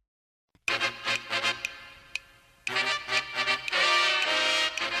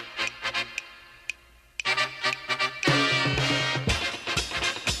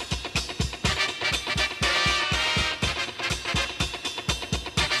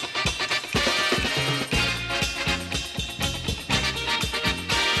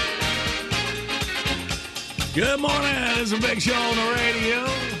 Good morning. It's a big show on the radio.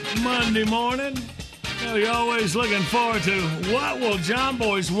 Monday morning. You're always looking forward to what will John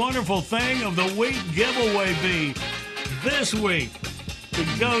Boy's wonderful thing of the week giveaway be this week.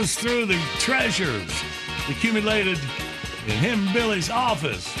 It goes through the treasures accumulated in him and Billy's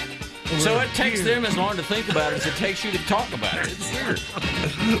office. So it takes them as long to think about it as it takes you to talk about it. It's weird.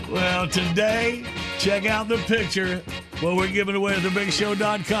 Well, today, check out the picture. What we're giving away at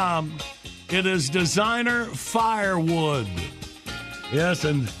thebigshow.com. It is designer firewood. Yes,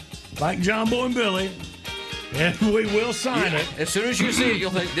 and like John Boy and Billy, and we will sign it. As soon as you see it,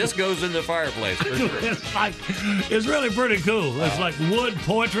 you'll think this goes in the fireplace. For sure. It's really pretty cool. It's like wood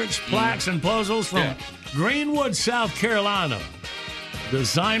portraits, plaques, and puzzles from Greenwood, South Carolina.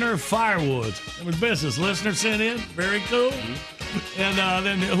 Designer Firewood. It was business listener sent in. Very cool. And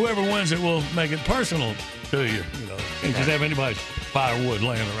then whoever wins it will make it personal to you. You know, you just have anybody's firewood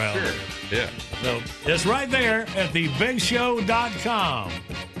laying around. Sure. Yeah. So it's right there at thebigshow.com.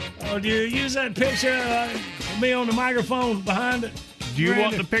 Oh, do you use that picture of me on the microphone behind it? Do you Randy?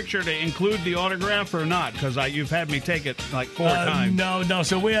 want the picture to include the autograph or not? Because you've had me take it like 4 times. No.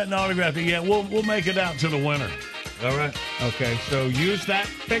 So we hadn't autographed it yet. We'll make it out to the winner. All right. Okay. So use that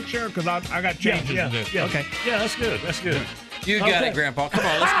picture because I got changes to do. Yeah. Okay. Yeah, that's good. That's good. You got it, Grandpa. Come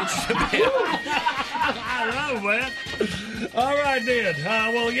on, let's get you to bed. I know, man. All right, then.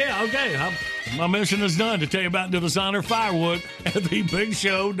 Well, yeah, okay. My mission is done to tell you about the designer Firewood at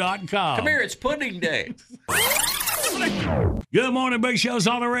thebigshow.com. Come here, it's pudding day. Good morning, Big Show's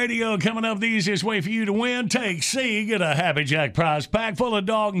on the radio. Coming up, the easiest way for you to win. Take C, get a Happy Jack prize pack full of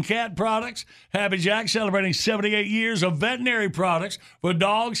dog and cat products. Happy Jack celebrating 78 years of veterinary products for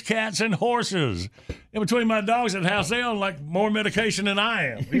dogs, cats, and horses. In between my dogs at the house, they own like more medication than I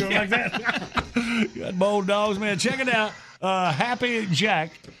am. You know, like that? You got bold dogs, man. Check it out.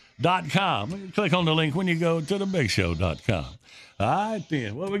 HappyJack.com. Click on the link when you go to thebigshow.com. All right,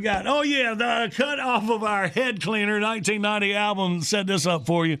 then. What we got? Oh, yeah, the cut off of our Head Cleaner 1990 album set this up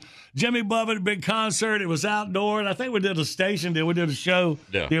for you. Jimmy Buffett, big concert. It was outdoor, and I think we did a station deal. We did a show.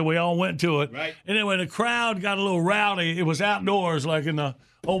 Yeah. We all went to it. Right. And then when the crowd got a little rowdy, it was outdoors, like in the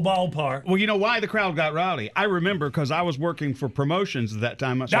old ballpark. Well, you know why the crowd got rowdy? I remember because I was working for promotions at that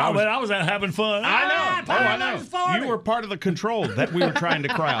time. So but I was out having fun. I know. You were part of the control that we were trying to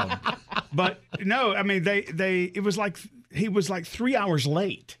crowd. But no, I mean, it was like he was like 3 hours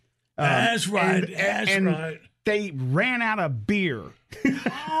late. That's right. That's right. They ran out of beer.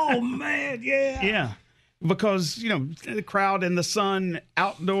 Oh, man, yeah. Yeah. Because, you know, the crowd in the sun,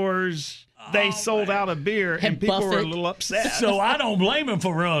 outdoors, they sold out of beer, and people were a little upset. So I don't blame him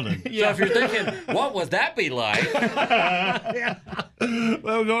for running. Yeah. So if you're thinking, what would that be like?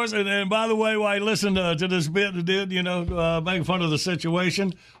 Well, of course, and by the way, while you listened to this bit that did, making fun of the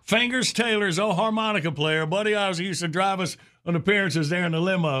situation, Fingers Taylor's old harmonica player, Buddy Oz, who used to drive us on appearances there in the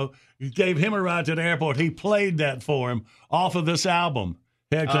limo, gave him a ride to the airport. He played that for him off of this album.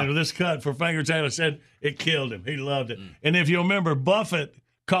 Head Cleaner, this cut for Fingers Taylor, said it killed him. He loved it. And if you remember, Buffett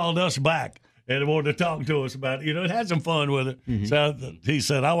called us back and wanted to talk to us about it. You know, it had some fun with it. Mm-hmm. So he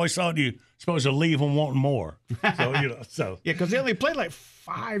said, I always thought you were supposed to leave them wanting more. So, yeah, because they only played like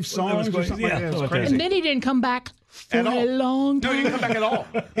 5 songs or something like that. It was crazy. And then he didn't come back for a long time. No, he didn't come back at all.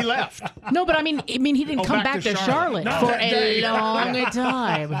 He left. No, but I mean, he didn't come back to Charlotte for a long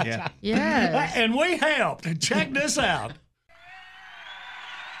time. Yeah. Yes. And we helped. Check this out.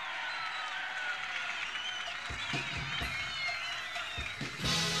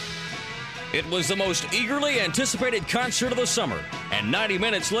 It was the most eagerly anticipated concert of the summer, and 90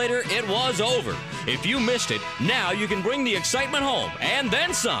 minutes later, it was over. If you missed it, now you can bring the excitement home, and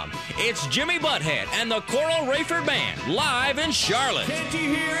then some. It's Jimmy Butthead and the Coral Rayford Band, live in Charlotte. Can't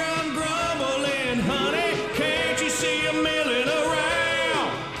you hear them grumbling, honey? Can't you see them milling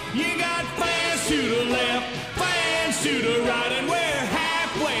around? You got fans to the left, fans to the right, and we're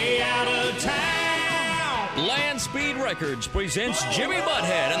halfway out of town. Land Speed Records presents Jimmy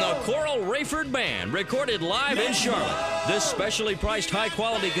Butthead and the Coral Rayford Band, recorded live in Charlotte. This specially priced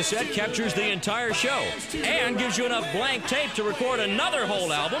high-quality cassette captures the entire show and gives you enough blank tape to record another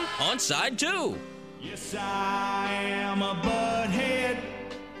whole album on side 2. Yes, I am a butthead.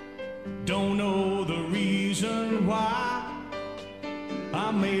 Don't know the reason why. I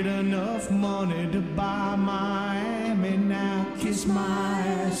made enough money to buy Miami, now kiss my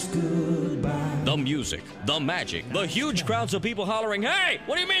ass goodbye. The music, the magic, the huge crowds of people hollering, hey,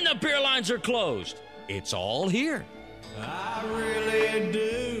 what do you mean the beer lines are closed? It's all here. I really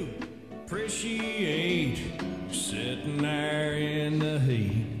do appreciate sitting there in the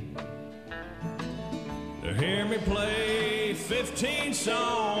heat. To hear me play 15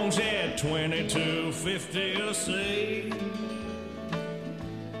 songs at $22.50 a seat.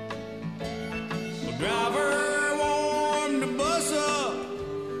 Driver warmed the bus up.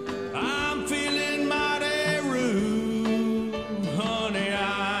 I'm feeling mighty rude. Honey,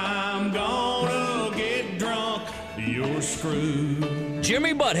 I'm gonna get drunk. You're screwed.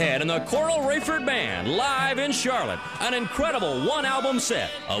 Jimmy Butthead and the Coral Rayford Band, live in Charlotte. An incredible one-album set.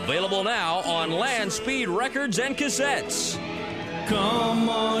 Available now on Land Speed Records and cassettes. Come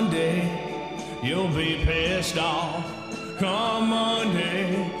Monday, you'll be pissed off. Come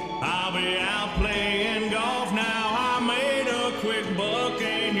Monday, I'll be out playing golf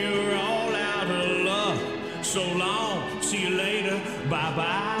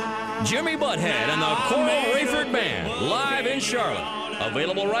Jimmy Butthead and the Coral Rayford Band, live in Charlotte.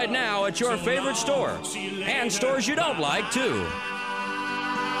 Available right now at your favorite store. And stores you don't like, too.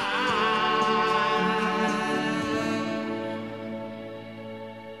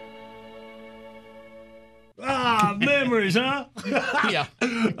 Memories, huh? Yeah.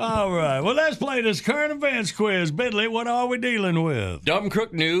 All right. Well, let's play this current events quiz. Bidley, what are we dealing with? Dumb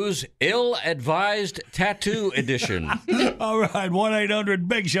Crook News, ill-advised tattoo edition. All right.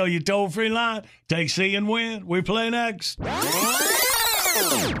 1-800-BIG-SHOW, your toll-free line. Take C and win. We play next.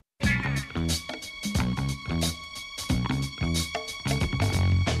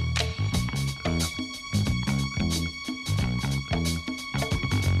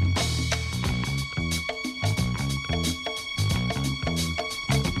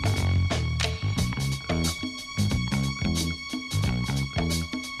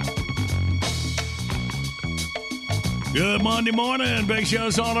 Good Monday morning. Big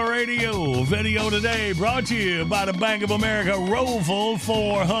Show's on the radio. Video today brought to you by the Bank of America Roval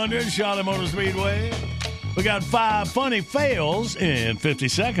 400 Charlotte Motor Speedway. We got 5 funny fails in 50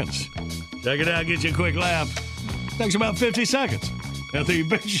 seconds. Check it out. Get you a quick laugh. Takes about 50 seconds at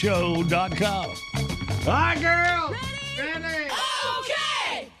thebigshow.com. All right, girl. Ready?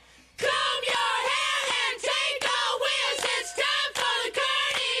 Okay! Comb your hair and take a whiz. It's time for the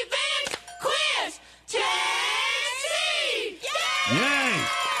current events quiz. Yay!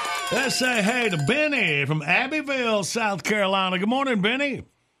 Let's say hey to Benny from Abbeville, South Carolina. Good morning, Benny.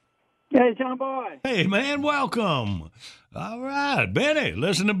 Hey, John Boy. Hey, man, welcome. All right, Benny,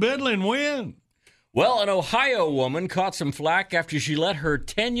 listen to Bidley and win. Well, an Ohio woman caught some flack after she let her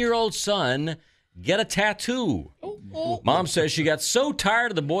 10-year-old son get a tattoo. Mom says she got so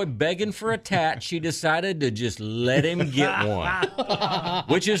tired of the boy begging for a tat, she decided to just let him get one,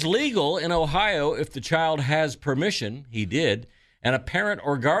 which is legal in Ohio if the child has permission. He did. And a parent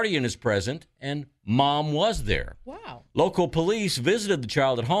or guardian is present, and Mom was there. Wow. Local police visited the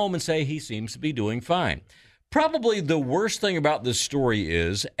child at home and say he seems to be doing fine. Probably the worst thing about this story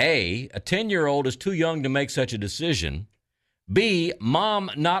is, A, a 10-year-old is too young to make such a decision. B, Mom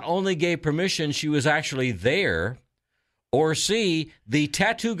not only gave permission, she was actually there. Or C, the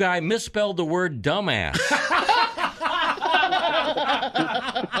tattoo guy misspelled the word dumbass.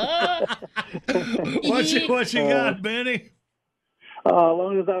 What you got, Benny? As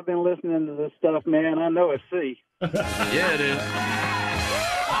long as I've been listening to this stuff, man, I know it's C. Yeah, it is.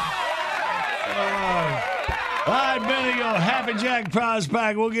 All right, Benny, your Happy Jack prize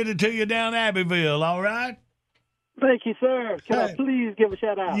pack. We'll get it to you down Abbeville, all right? Thank you, sir. Can I please give a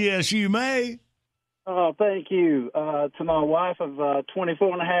shout-out? Yes, you may. Oh, thank you. To my wife of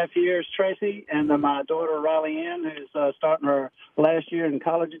 24 and a half years, Tracy, and my daughter, Riley Ann, who's starting her last year in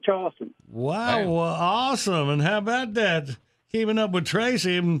college at Charleston. Wow, well, awesome. And how about that? Keeping up with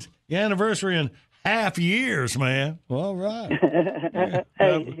Tracy, and your anniversary in half years, man. Well, all right.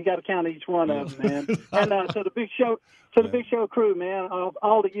 Hey, you got to count each one of them, man. And to the Big Show crew, man,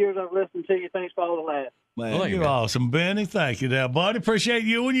 all the years I've listened to you, thanks for all the laughs. Man, you're awesome, Benny. Thank you there, buddy. Appreciate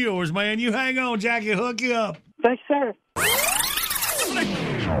you and yours, man. You hang on, Jackie. Hook you up. Thanks, sir.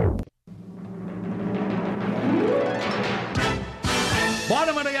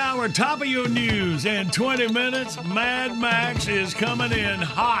 Bottom of the hour, top of your news. In 20 minutes, Mad Max is coming in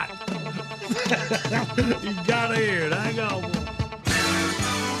hot. You gotta hear it. Hang on.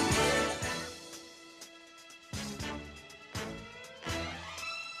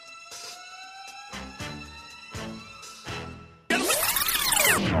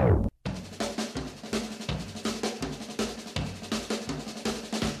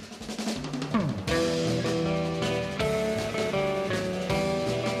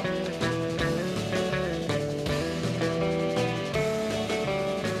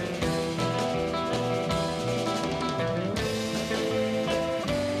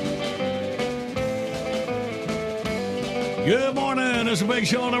 Good morning. It's a Big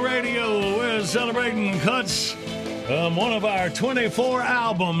Show on the radio. We're celebrating cuts from one of our 24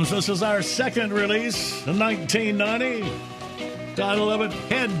 albums. This is our second release in 1990. Title of it,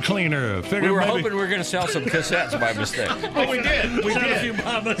 Head Cleaner. We were hoping we were going to sell some cassettes by mistake. Oh, we did. We Sell a did. few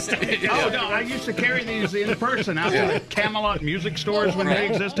by mistake. Oh, no, I used to carry these in person out to the Camelot music stores when they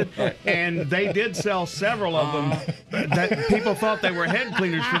existed, and they did sell several of them that people thought they were head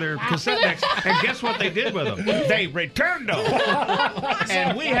cleaners for their cassette decks. And guess what they did with them? They returned them.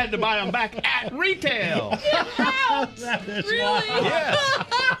 And we had to buy them back at retail. That is Yes.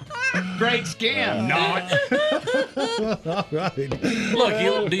 great skin. Not. All right.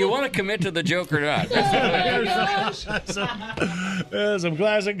 Look, do you want to commit to the joke or not? There's some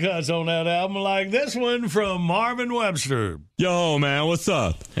classic cuts on that album, like this one from Marvin Webster. Yo, man, what's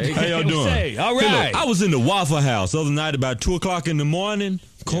up? Hey, how y'all doing? Say, all Hey, right. look, I was in the Waffle House the other night about 2 o'clock in the morning.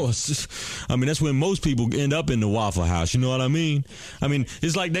 Of course. I mean, that's when most people end up in the Waffle House. You know what I mean? I mean,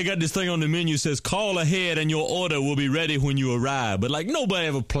 it's like they got this thing on the menu that says, call ahead and your order will be ready when you arrive. But, like, nobody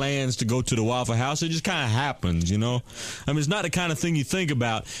ever plans to go to the Waffle House. It just kind of happens, you know? I mean, it's not the kind of thing you think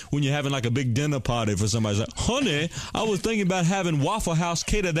about when you're having, like, a big dinner party for somebody. It's like, honey, I was thinking about having Waffle House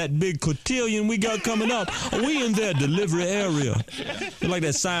cater that big cotillion we got coming up. Are we in their delivery area? It's like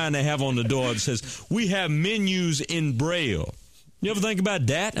that sign they have on the door that says, we have menus in Braille. You ever think about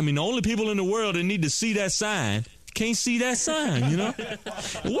that? I mean, the only people in the world that need to see that sign can't see that sign, you know?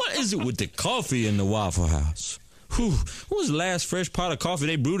 What is it with the coffee in the Waffle House? Whew, what was the last fresh pot of coffee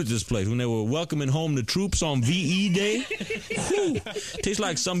they brewed at this place when they were welcoming home the troops on VE Day? Whew, tastes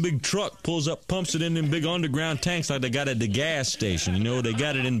like some big truck pulls up, pumps it in them big underground tanks like they got at the gas station, you know? They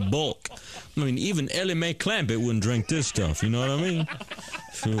got it in bulk. I mean, even Ellie Mae Clampett wouldn't drink this stuff, you know what I mean?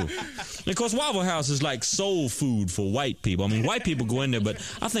 Sure. And of course, Waffle House is like soul food for white people. I mean, white people go in there, but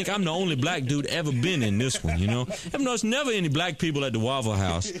I think I'm the only black dude ever been in this one, you know? I've noticed never any black people at the Waffle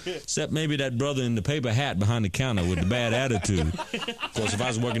House, except maybe that brother in the paper hat behind the counter with the bad attitude. Of course, if I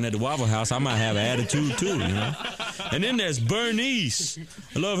was working at the Waffle House, I might have an attitude too, you know? And then there's Bernice.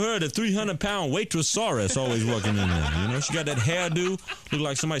 I love her, the 300-pound waitress-saurus always working in there, you know? She got that hairdo, looked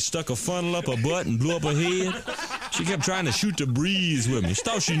like somebody stuck a funnel up her butt and blew up her head. She kept trying to shoot the breeze with me. She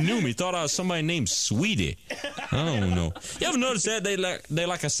thought she knew me, thought I was somebody named Sweetie. I don't know. You ever notice that they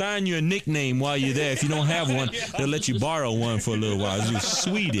like assign you a nickname while you're there? If you don't have one, they'll let you borrow one for a little while. It's just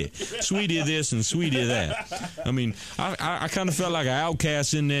Sweetie. Sweetie this and Sweetie that. I mean, I kind of felt like an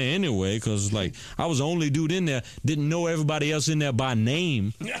outcast in there anyway, because, like, I was the only dude in there, didn't know everybody else in there by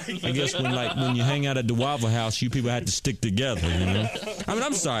name. I guess when you hang out at the Waffle House, you people had to stick together, you know? I mean,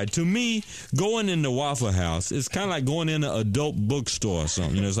 I'm sorry. To me, going in the Waffle House is kind of like going in an adult bookstore or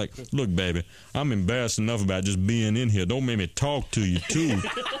something. You know, it's like, look, baby, I'm embarrassed enough about just being in here. Don't make me talk to you, too.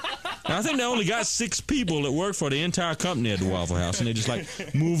 And I think they only got 6 people that work for the entire company at the Waffle House, and they just, like,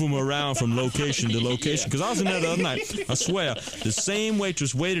 move them around from location to location. Because I was in there the other night, I swear, the same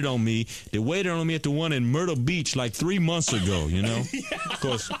waitress waited on me. They waited on me at the one in Myrtle Beach like 3 months ago, you know? Of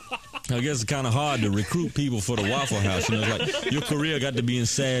course, I guess it's kind of hard to recruit people for the Waffle House. You know, it's like your career got to be in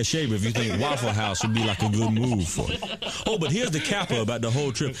sad shape if you think Waffle House would be like a good move for you. Oh, but here's the capper about the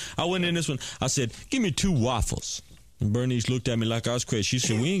whole trip. I went in this one. I said, give me 2 waffles. And Bernice looked at me like I was crazy. She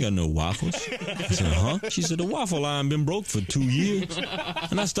said, we ain't got no waffles. I said, huh? She said, the waffle line been broke for 2 years.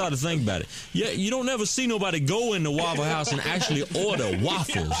 And I started to think about it. Yeah, you don't ever see nobody go in the Waffle House and actually order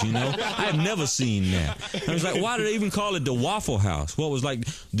waffles, you know? I have never seen that. I was like, why do they even call it the Waffle House? What was like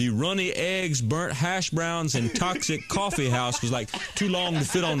the runny eggs, burnt hash browns, and toxic coffee house was like too long to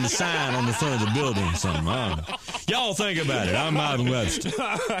fit on the sign on the front of the building or something. I don't know. Y'all think about it. I'm Marvin Webster.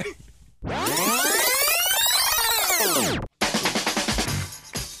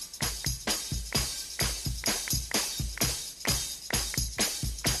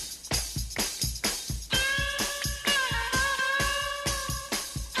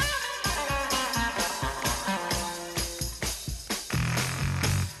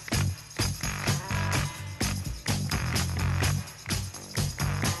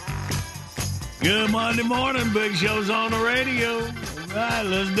 Good Monday morning. Big Show's on the radio. All right,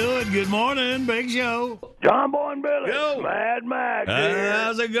 let's do it. Good morning, Big Show. John Boy and Billy. Yo. Mad Max here.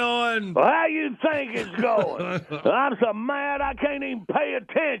 How's it going? Well, how you think it's going? I'm so mad I can't even pay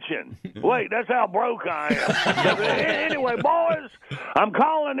attention. Wait, that's how broke I am. Anyway, boys, I'm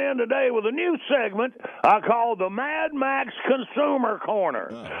calling in today with a new segment I call the Mad Max Consumer Corner.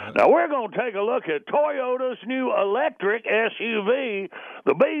 Now, we're going to take a look at Toyota's new electric SUV,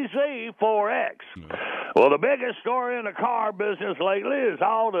 the BZ4X. Well, the biggest story in the car business lately is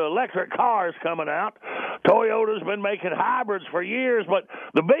all the electric cars coming out. Toyota's been making hybrids for years, but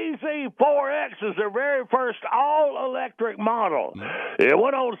the BZ4X is their very first all-electric model. It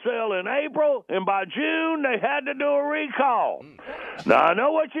went on sale in April, and by June, they had to do a recall. Now, I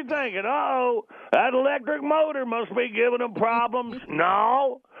know what you're thinking. Uh-oh, That electric motor must be giving them problems.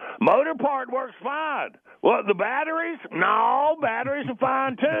 No, motor part works fine. What, the batteries? No, batteries are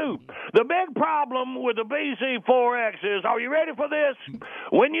fine too. The big problem with the BZ4X is, are you ready for this?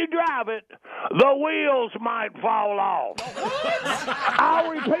 When you drive it, the wheels might fall off.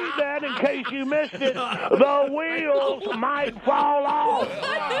 I'll repeat that in case you missed it. The wheels might fall off.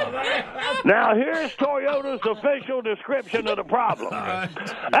 Now, here's Toyota's official description of the problem.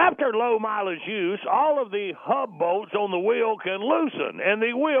 After low mileage use, all of the hub bolts on the wheel can loosen, and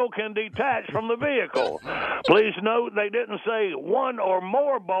the wheel can detach from the vehicle. Please note they didn't say one or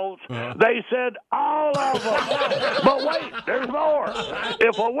more bolts. They said all of them. But wait, there's more.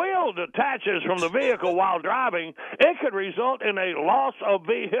 If a wheel detaches from the vehicle while driving, it could result in a loss of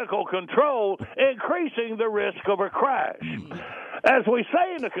vehicle control, increasing the risk of a crash. As we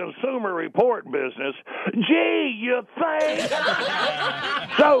say in the consumer report business, gee, you think?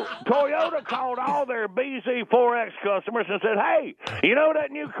 So Toyota called all their BZ4X customers and said, hey, you know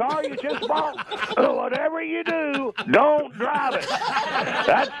that new car you just bought? Whatever you do, don't drive it.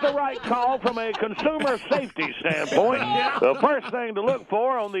 That's the right call from a consumer safety standpoint. The first thing to look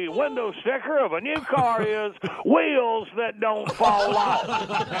for on the window sticker of a new car is wheels that don't fall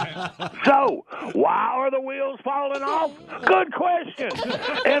off. So, why are the wheels falling off? Good question.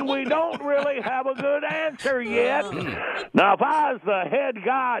 And we don't really have a good answer yet. Now, if I was the head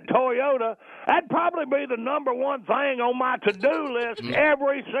guy at Toyota, that'd probably be the number one thing on my to-do list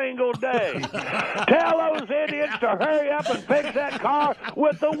every single day. Tell those idiots to hurry up and fix that car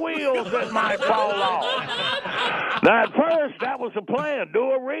with the wheels that might fall off. Now, at first, that was the plan.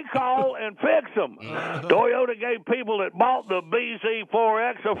 Do a recall and fix them. Toyota gave people that bought the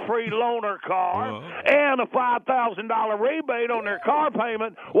BZ4X a free loaner car and a $5,000 rebate on their car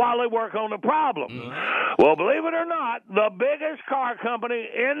payment while they work on the problem. Well, believe it or not, the biggest car company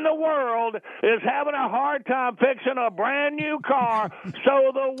in the world is having a hard time fixing a brand new car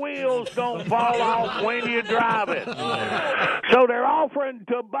so the wheels don't fall off when you drive it. So they're offering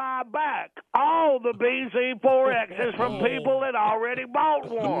to buy back all the BZ4Xs from people that already bought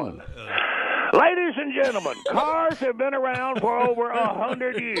one. Ladies and gentlemen, cars have been around for over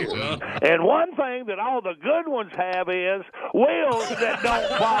 100 years. And one thing that all the good ones have is wheels that don't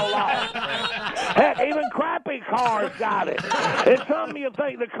fall off. Heck, even crappy cars got it. It's something you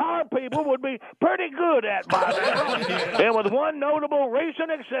think the car people would be pretty good at by now. And with one notable recent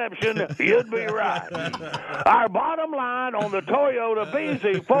exception, you'd be right. Our bottom line on the Toyota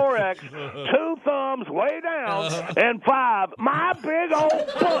BZ4X, 2 thumbs way down, and 5, my big old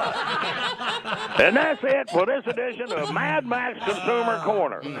butt. And that's it for this edition of Mad Max Consumer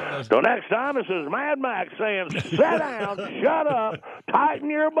Corner. Till next time, this is Mad Max saying, sit down, shut up, tighten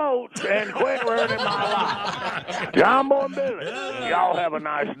your bolts, and quit ruining my life. John Boy and Billy, y'all have a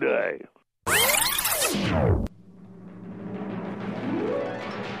nice day.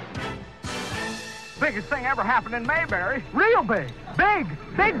 Biggest thing ever happened in Mayberry. Real big. Big.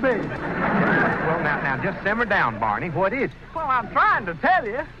 Big, big. Well, now, just simmer down, Barney. What is it? Well, I'm trying to tell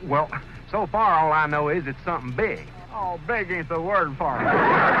you. Well, so far, all I know is it's something big. Oh, big ain't the word for it.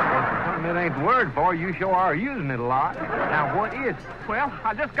 Well, something that ain't the word for it, you sure are using it a lot. Now, what is it? Well,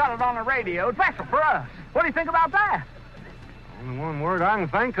 I just got it on the radio. It's special for us. What do you think about that? Only one word I can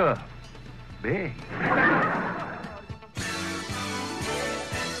think of. Big.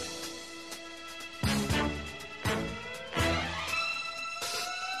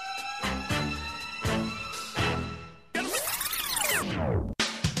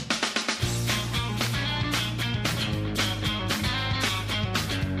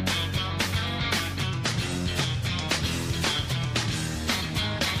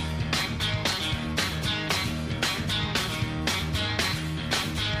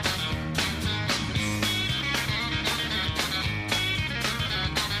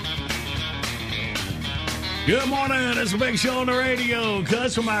 Good morning. It's a big show on the radio.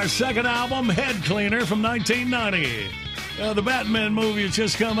 Cuts from our second album, Head Cleaner, from 1990. The Batman movie has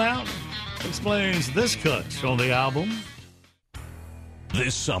just come out. Explains this cut on the album.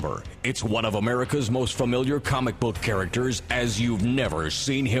 This summer, it's one of America's most familiar comic book characters as you've never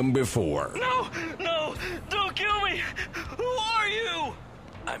seen him before. No, don't kill me. Who are you?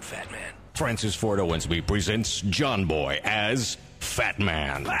 I'm Fat Man. Francis Ford Owensby presents John Boy as Fat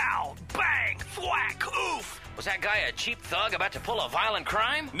Man. Pow, bang, thwack, oof. Was that guy a cheap thug about to pull a violent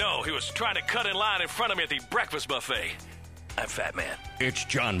crime? No, he was trying to cut in line in front of me at the breakfast buffet. I'm Fat Man. It's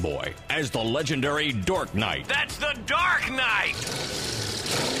John Boy as the legendary Dork Knight. That's the Dark Knight!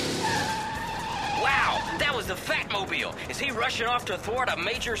 Wow, that was the Fatmobile. Is he rushing off to thwart a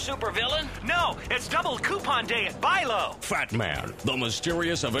major supervillain? No, it's double coupon day at Bilo. Fat Man, the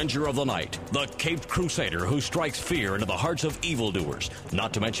mysterious avenger of the night, the caped crusader who strikes fear into the hearts of evildoers,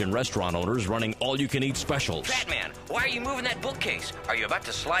 not to mention restaurant owners running all-you-can-eat specials. Fat Man, why are you moving that bookcase? Are you about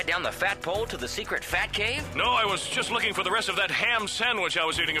to slide down the fat pole to the secret fat cave? No, I was just looking for the rest of that ham sandwich I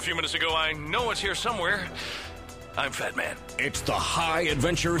was eating a few minutes ago. I know it's here somewhere. I'm Fat Man. It's the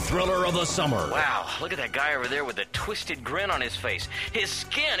high-adventure thriller of the summer. Wow, look at that guy over there with the twisted grin on his face. His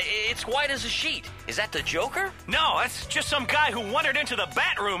skin, it's white as a sheet. Is that the Joker? No, that's just some guy who wandered into the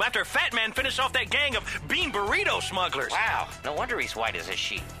bat room after Fat Man finished off that gang of bean burrito smugglers. Wow, no wonder he's white as a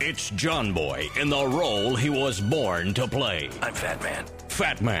sheet. It's John Boy in the role he was born to play. I'm Fat Man.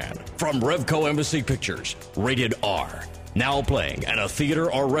 Fat Man from Revco Embassy Pictures. Rated R. Now playing at a theater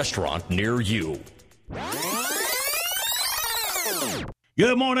or restaurant near you.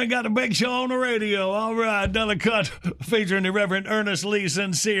 Good morning. Got the Big Show on the radio. All right. Another cut featuring the Reverend Ernest Lee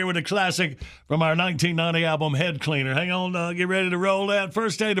Sincere with a classic from our 1990 album, Head Cleaner. Hang on. Get ready to roll that.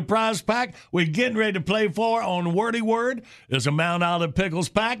 First day of the prize pack we're getting ready to play for on Wordy Word is a Mount Olive Pickles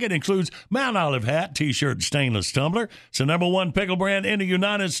pack. It includes Mount Olive hat, T-shirt, and stainless tumbler. It's the #1 pickle brand in the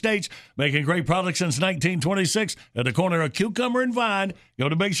United States, making great products since 1926 at the corner of Cucumber and Vine. Go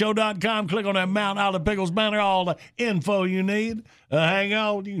to BigShow.com, click on that Mount Olive Pickles banner, all the info you need. Hang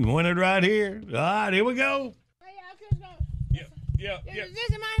on, you can win it right here. All right, here we go. Yeah. This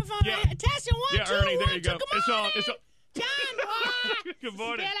is my phone. Yeah. Testing 1, Yeah, 2, Ernie, 1, there you 2. go. Good It's on. morning. It's on. John Boy. Good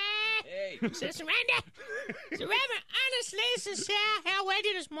morning. Billy. Sister Randy. It's the Reverend Ernest Lee Sincere here with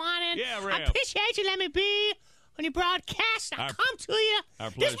you this morning. Yeah, I Rev. appreciate you letting me be on your broadcast. I come to you our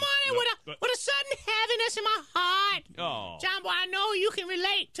this pleasure. morning with a sudden heaviness in my heart. Oh. John Boy, I know you can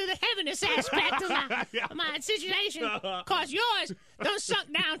relate to the heaviness aspect of my situation, because yours don't suck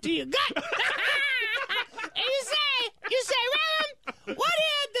down to your gut. And you say, Reverend, what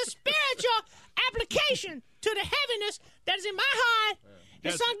is the spiritual application to the heaviness that is in my heart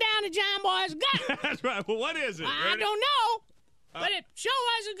that sunk down to John Boy's gut? That's right. Well, what is it? I don't know. But it sure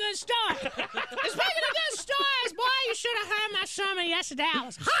was a good start. And speaking of good stories, boy, you should have heard my sermon yesterday. I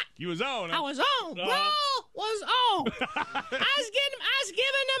was hot. You was on. Huh? I was on. Bro was on. I was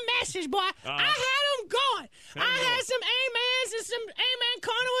giving a message, boy. I had them going. I had some amens and some amen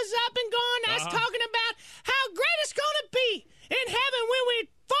corner was up and going. I was talking about how great it's going to be in heaven when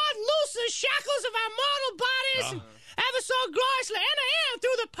we fought loose the shackles of our mortal bodies and ever so gloriously enter in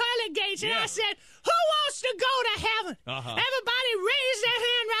through the pearly gates. And I said, who wants to go to heaven? Everybody raised their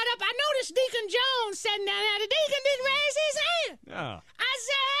hand right up. I noticed Deacon Jones sitting down there. The deacon didn't raise his hand. I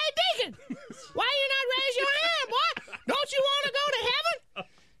said, hey, Deacon, why you not raise your hand, boy? Don't you want to go to heaven?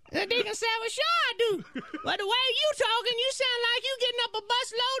 The deacon said, well, sure I do. But the way you talking, you sound like you getting up a bus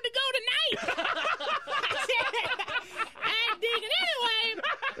load to go tonight. I said, hey, Deacon, anyway,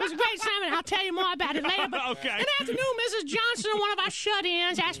 it was a great sermon. I'll tell you more about it later. But in the afternoon, Mrs. Johnson, one of our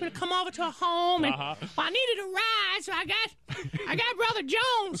shut-ins, asked me to come over to her home. And I needed a ride, so I got Brother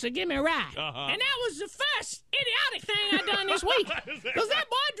Jones to give me a ride. And that was the first idiotic thing I done this week. Because that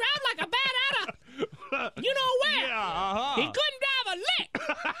boy drives like a bat out of you know where. He couldn't drive a lick.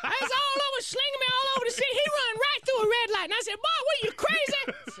 I was all over, slinging me all over the city. He run right through a red light. And I said, boy, were you crazy?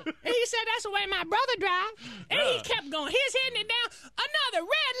 And he said, that's the way my brother drives. And he kept going. He was hitting it down. Another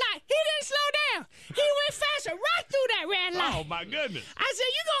red light. He didn't slow down. He went faster right through that red light. Oh, my goodness. I said,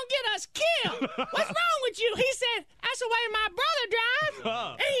 you going to get us killed. What's wrong with you? He said, that's the way my brother drives.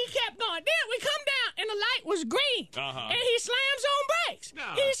 And he kept going. Then we come down, and the light was green. And he slams on brakes.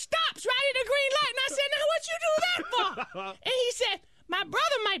 He stops right at the green light. And I said, now what you do that for? And he said, my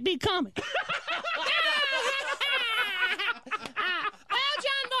brother might be coming. Well,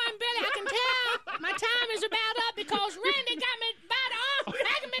 John Boy and Billy, I can tell my time is about up because Randy got me by the arm,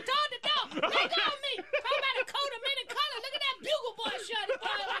 dragging me toward the door. Look on me. Talk about a coat of many colors. Look at that bugle boy shirt.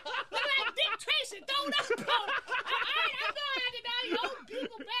 Look at that Dick Tracy throwed up coat. All right, I'm going out the door. You old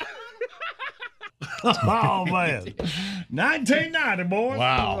bugle back on. Oh, man. 1990, boys.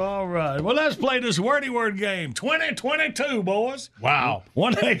 Wow. All right. Well, let's play this Wordy Word game. 2022, boys. Wow.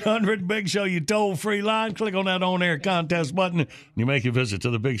 1-800-BIG-SHOW, you toll-free line. Click on that on-air contest button. You make your visit to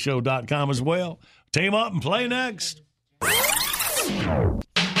thebigshow.com as well. Team up and play next.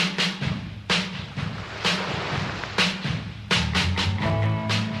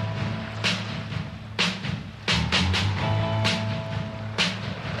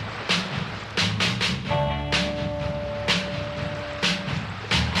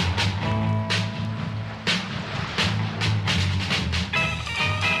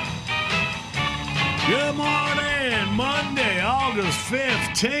 Good morning. Monday, August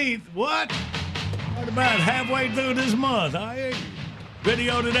 15th. What? Right about halfway through this month. All right.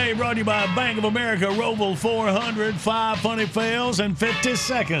 Video today brought to you by Bank of America. Roval 400, 5 funny fails in 50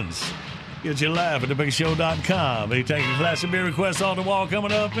 seconds. Get you live at thebigshow.com. They take a class of beer requests on the wall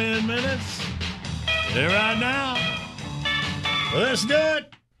coming up in minutes. Here right now. Let's do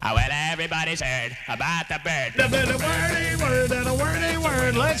it. Oh, well, everybody's heard about the bird. The wordy word and a wordy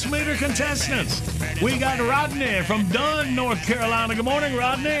word. Let's meet our contestants. We got Rodney from Dunn, North Carolina. Good morning,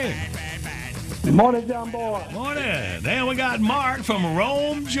 Rodney. Good morning, John Boy. Morning. And we got Mark from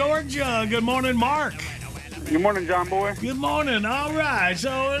Rome, Georgia. Good morning, Mark. Good morning, John Boy. Good morning. All right.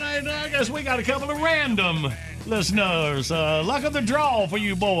 So I guess we got a couple of random listeners. Luck of the draw for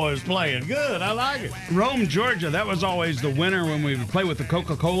you boys playing. Good. I like it. Rome, Georgia. That was always the winner when we would play with the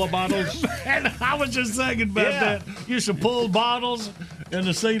Coca-Cola bottles. And I was just thinking about that. Used to pull bottles and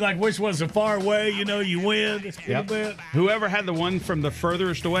to see like which one's the far away. You know, you win. Yep. Whoever had the one from the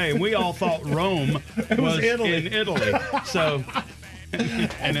furthest away, and we all thought Rome was Italy. in Italy. So.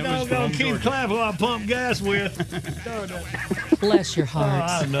 And it was going to keep clapping while I pump gas with. Bless your heart.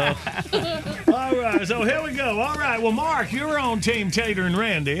 I know. All right, so here we go. All right, well, Mark, you're on Team Tater and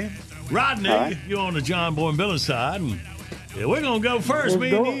Randy. Rodney, right. you're on the John Boy and Billy side. And we're going to go first,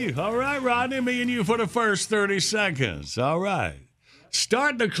 me and you. All right, Rodney, me and you for the first 30 seconds. All right.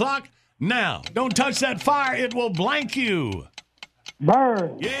 Start the clock now. Don't touch that fire. It will blank you.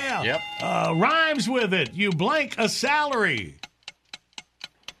 Burn. Yeah. Yep. Rhymes with it. You blank a salary.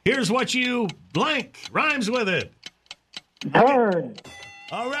 Here's what you blank. Rhymes with it. Turn.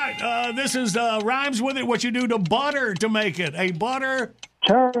 All right. This is rhymes with it. What you do to butter to make it. A butter.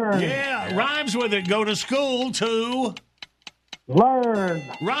 Turn. Yeah. Rhymes with it. Go to school to. Learn.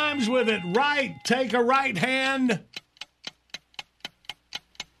 Rhymes with it. Right. Take a right hand.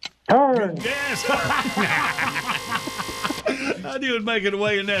 Turn. Yes. I knew it'd make it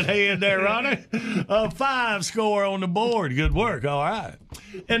away in that hand there, Ronnie. 5 score on the board. Good work. All right.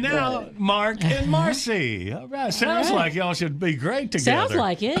 And now, Mark and Marcy. All right. Sounds like y'all should be great together. Sounds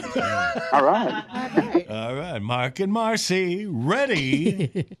like it. All right. All right. Mark and Marcy,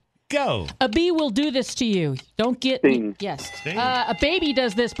 ready, go. A bee will do this to you. Don't get... Sting. Yes. Sting. A baby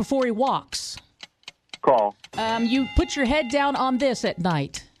does this before he walks. Crawl. You put your head down on this at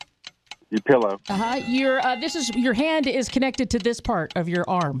night. Your pillow. Your hand is connected to this part of your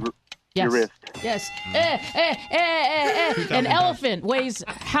arm. Yes. Your wrist. Yes. An elephant weighs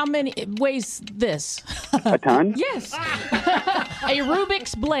weighs this? A ton? Yes. A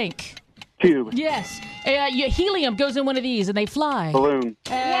Rubik's blank. Cube. Yes. Helium goes in one of these and they fly. Balloon.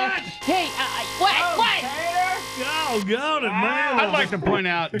 What? Hey, what? Oh, got it, man. I'd like to point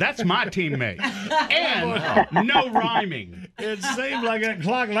out that's my teammate. And no rhyming. It seemed like that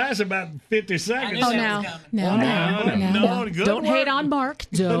clock lasted about 50 seconds. Oh, no. Good Don't work. hate on Mark.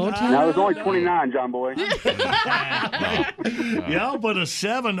 Don't hate Now, there's only 29, John Boy. Y'all put a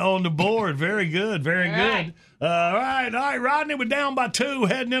 7 on the board. Very good. Very good. All right. Rodney, we're down by 2,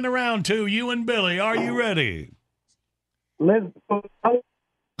 heading in around 2. You and Billy, are you ready? Let's go.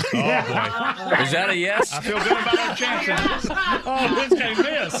 Yeah. Is that a yes? I feel good about our chances. Oh, this can't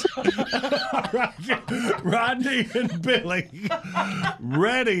miss. Rodney and Billy,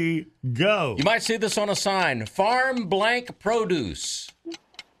 ready, go. You might see this on a sign. Farm blank produce.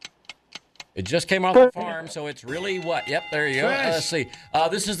 It just came off the farm, so it's really what? Yep, there you go. Let's see.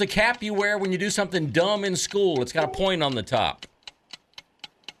 This is the cap you wear when you do something dumb in school. It's got a point on the top.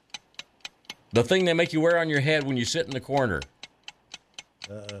 The thing they make you wear on your head when you sit in the corner.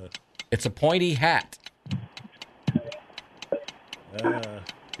 It's a pointy hat.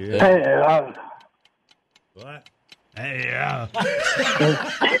 Hey, What? Hey,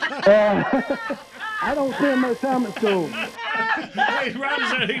 I don't spend much time at school. Hey, Rodney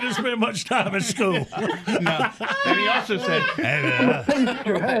said he didn't spend much time at school. No. And he also said,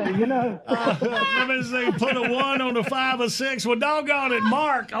 Hey, You know. let me see. Put a 1 on the 5 or 6. Well, doggone it,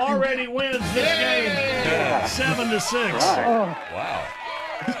 Mark already wins this game. 7-6. Wow.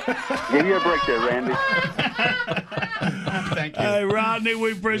 Give you a break there, Randy. thank you. Hey, Rodney,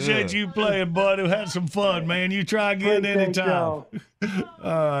 we appreciate you playing, buddy. Had some fun, man. You try again anytime. All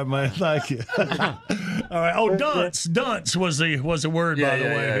right, man. Thank you. All right. Oh, dunce. Dunce was the word, by the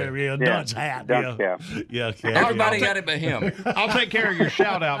way. Yeah, dunce hat. Dunce cap. Yeah. Everybody got it but him. I'll take care of your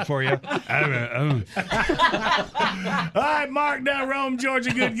shout out for you. All right, Mark, down Rome,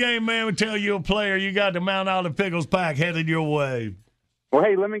 Georgia. Good game, man. We tell you a player. You got the Mount Olive Pickles pack headed your way. Well,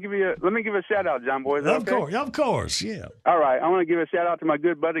 hey, let me give a shout out, John Boy. Is that okay? Of course, yeah. All right, I want to give a shout out to my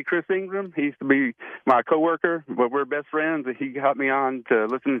good buddy Chris Ingram. He used to be my coworker, but we're best friends. And he got me on to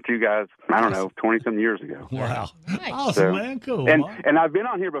listen to you guys. I don't know, 20-some years ago. Wow, awesome, man, cool. And I've been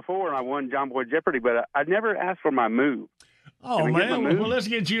on here before, and I won John Boy Jeopardy, but I never asked for my move. Oh man, well let's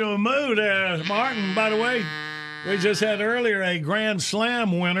get you a mood, Martin. By the way, we just had earlier a Grand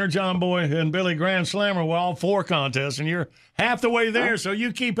Slam winner, John Boy and Billy Grand Slammer, with all 4 contests, and you're half the way there, so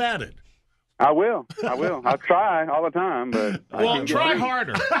you keep at it. I will. I try all the time, but try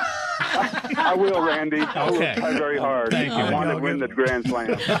harder. I will, Randy. I will try very hard. Thank you. I want to win the Grand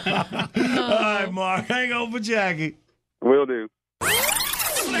Slam. All right, Mark, hang on for Jackie. Will do.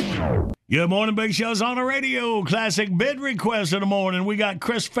 Good morning, Big Show's on the radio. Classic bid request of the morning. We got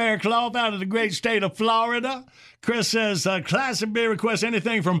Chris Faircloth out of the great state of Florida. Chris says, classic bid request,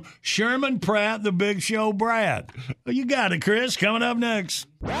 anything from Sherman Pratt, the Big Show Brad. Well, you got it, Chris. Coming up next.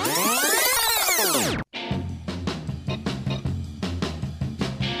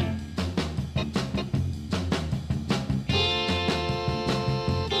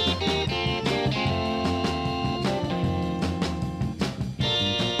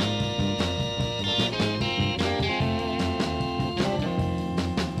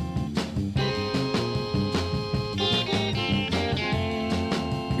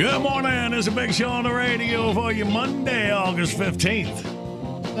 Good morning. It's a Big Show on the radio for you Monday, August 15th.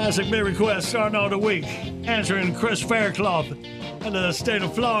 Classic bid request starting all the week. Answering Chris Faircloth and the state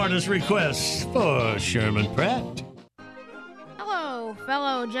of Florida's request for Sherman Pratt. Hello,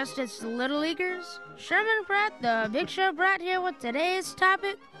 fellow Justice Little Leaguers. Sherman Pratt, the Big Show Brat here with today's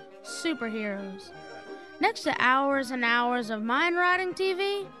topic, superheroes. Next to hours and hours of mind-riding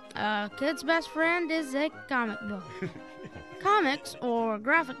TV, a kid's best friend is a comic book. Comics, or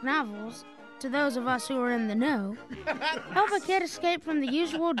graphic novels, to those of us who are in the know, help a kid escape from the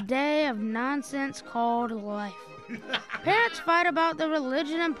usual day of nonsense called life. Parents fight about the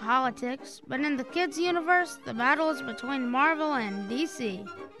religion and politics, but in the kids' universe, the battle is between Marvel and DC.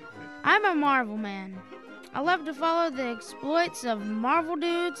 I'm a Marvel man. I love to follow the exploits of Marvel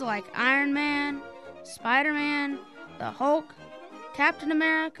dudes like Iron Man, Spider-Man, the Hulk, Captain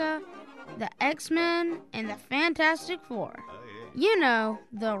America, the X-Men, and the Fantastic Four. You know,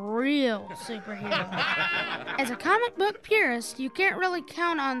 the real superhero. As a comic book purist, you can't really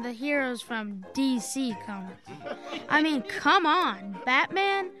count on the heroes from DC Comics. I mean, come on,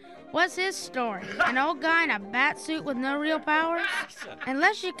 Batman? What's his story? An old guy in a bat suit with no real powers?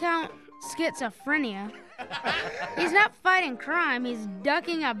 Unless you count schizophrenia. He's not fighting crime, he's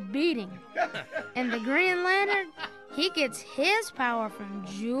ducking a beating. And the Green Lantern? He gets his power from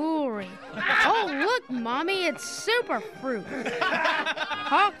jewelry. Oh, look, Mommy, it's super fruit.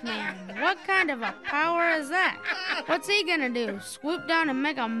 Hawkman, what kind of a power is that? What's he gonna do, swoop down and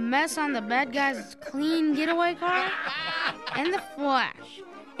make a mess on the bad guy's clean getaway car? And the Flash.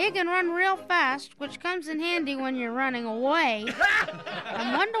 He can run real fast, which comes in handy when you're running away.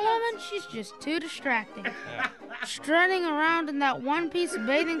 And Wonder Woman, she's just too distracting. Strutting around in that one-piece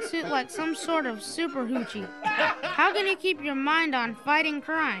bathing suit like some sort of super hoochie. How can you keep your mind on fighting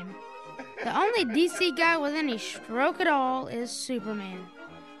crime? The only DC guy with any stroke at all is Superman.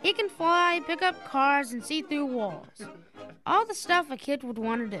 He can fly, pick up cars, and see through walls. All the stuff a kid would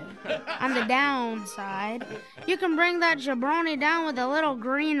want to do. On the downside, you can bring that jabroni down with a little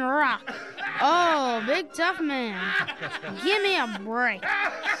green rock. Oh, big tough man. Give me a break.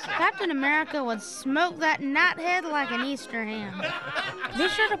 Captain America would smoke that knothead like an Easter ham. Be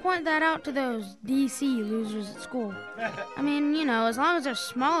sure to point that out to those DC losers at school. I mean, you know, as long as they're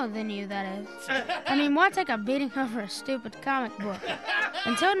smaller than you, that is. I mean, why take a beating over a stupid comic book?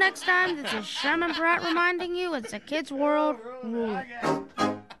 Until next time, this is Sherman Pratt reminding you it's a kid's world. Rule.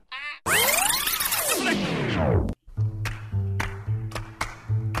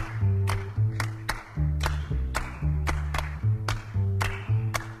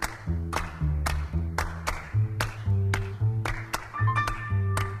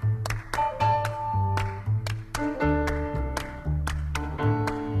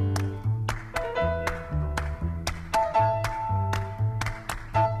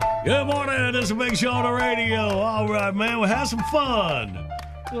 Good morning, this is a Big Show on the radio. All right, man, we'll have some fun.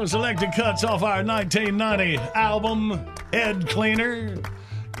 We'll select the cuts off our 1990 album, Head Cleaner.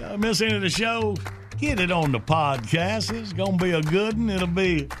 Miss any of the show? Get it on the podcast. It's going to be a good one. It'll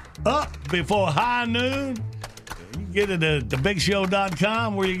be up before high noon. You can get it at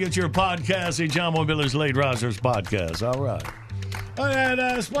thebigshow.com where you get your podcast, the John Boy Billy's Late Risers podcast. All right. All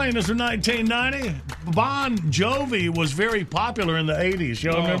right, explain this from 1990. Bon Jovi was very popular in the 80s.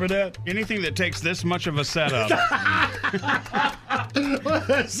 Y'all remember that? Anything that takes this much of a setup.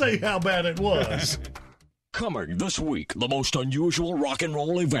 Let's see how bad it was. Coming this week, the most unusual rock and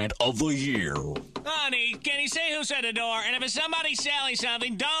roll event of the year. Honey, can you say who's at the door? And if it's somebody selling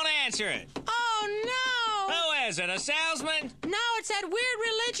something, don't answer it. Oh, no. Who is it, a salesman? No, it's that weird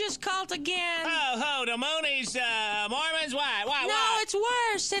religious cult again. Oh, the Moonies, Mormons? Why? No, it's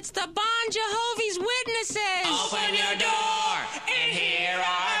worse. It's the Bon Jovi's Witnesses. Open your door and hear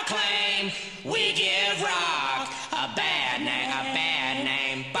our claim. We give rock a bad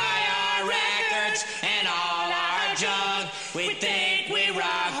name. Buy our records and all our junk. We think we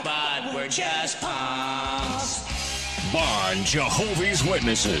rock, but we're just punks. Bon Jovi's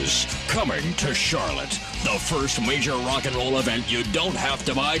Witnesses, coming to Charlotte. The first major rock and roll event you don't have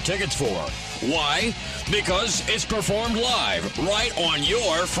to buy tickets for. Why? Because it's performed live, right on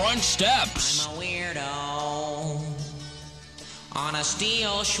your front steps. I'm a weirdo. On a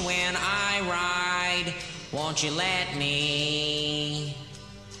steel Schwinn I ride. Won't you let me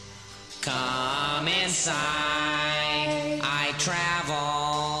come inside? I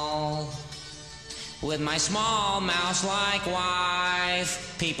travel with my small mouse-like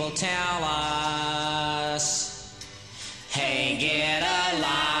wife. People tell us, hey, get a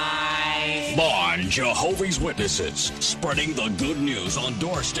life. Bon Jovi's Witnesses, spreading the good news on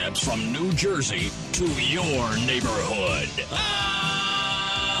doorsteps from New Jersey to your neighborhood.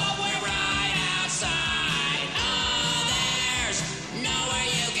 Oh, we're right outside. Oh, there's nowhere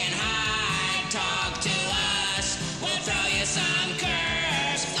you can hide. Talk to us, we'll throw you some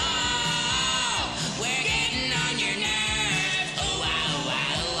curves. Oh, we're getting on your nerves. Ooh, ah, ooh,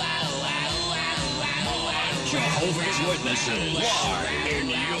 ah, ooh, ah, ooh, ah, ooh, ah, ooh, ah, ooh, ah, ooh, ah. Jehovah's Witnesses, live in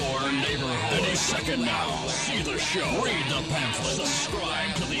your neighborhood. Any second now. See the show. Read the pamphlet.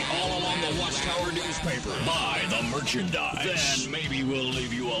 Subscribe to the All Along the Watchtower newspaper. Buy the merchandise. Then maybe we'll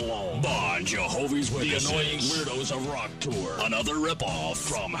leave you alone. Bon Jovi's Witnesses. The Annoying Weirdos of Rock Tour. Another ripoff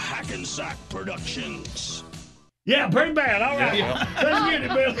from Hackensack Productions. Yeah, pretty bad. All right. Yeah. Let's get it,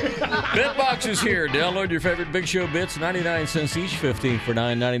 Billy. Bitbox is here. Download your favorite Big Show bits, 99 cents each, 15 for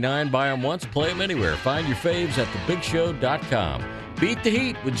 $9.99. Buy them once, play them anywhere. Find your faves at thebigshow.com. Beat the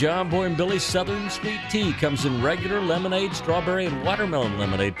heat with John Boy and Billy's Southern Sweet Tea. Comes in regular lemonade, strawberry, and watermelon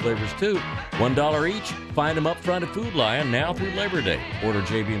lemonade flavors, too. $1 each. Find them up front at Food Lion now through Labor Day. Order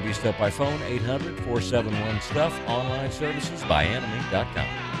JB&B Stuff by phone, 800-471-STUFF. Online services by anime.com.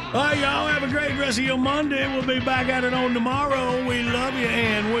 All right, y'all have a great rest of your Monday. We'll be back at it on tomorrow. We love you,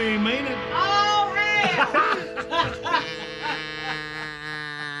 and we mean it. Oh, hell!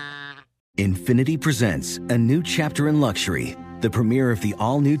 Infinity presents a new chapter in luxury, the premiere of the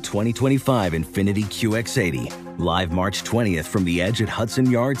all-new 2025 Infinity QX80, live March 20th from the Edge at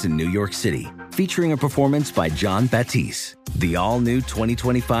Hudson Yards in New York City, featuring a performance by John Batiste. The all-new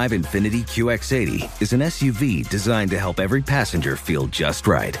 2025 Infinity QX80 is an SUV designed to help every passenger feel just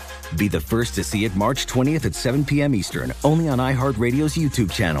right. Be the first to see it March 20th at 7 p.m. Eastern, only on iHeartRadio's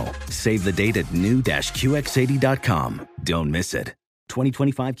YouTube channel. Save the date at new-QX80.com. Don't miss it.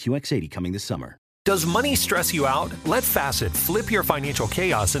 2025 QX80 coming this summer. Does money stress you out? Let Facet flip your financial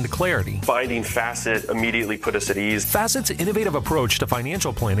chaos into clarity. Finding Facet immediately put us at ease. Facet's innovative approach to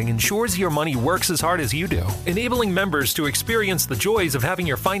financial planning ensures your money works as hard as you do, enabling members to experience the joys of having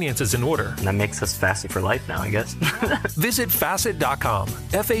your finances in order. And that makes us Facet for life now, I guess. Visit Facet.com,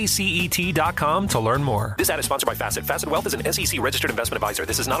 FACET.com to learn more. This ad is sponsored by Facet. Facet Wealth is an SEC registered investment advisor.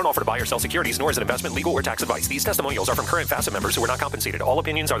 This is not an offer to buy or sell securities, nor is it investment, legal, or tax advice. These testimonials are from current Facet members who are not compensated. All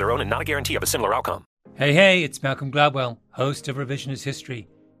opinions are their own and not a guarantee of a similar outcome. Hey, it's Malcolm Gladwell, host of Revisionist History.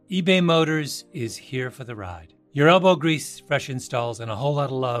 eBay Motors is here for the ride. Your elbow grease, fresh installs, and a whole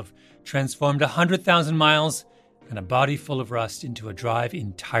lot of love transformed 100,000 miles and a body full of rust into a drive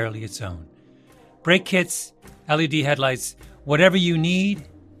entirely its own. Brake kits, LED headlights, whatever you need,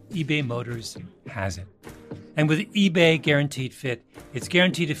 eBay Motors has it. And with eBay Guaranteed Fit, it's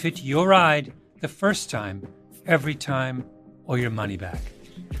guaranteed to fit your ride the first time, every time, or your money back.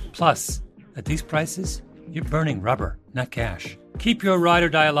 Plus, at these prices, you're burning rubber, not cash. Keep your ride or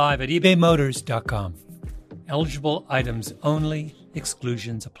die alive at ebaymotors.com. Eligible items only.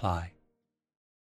 Exclusions apply.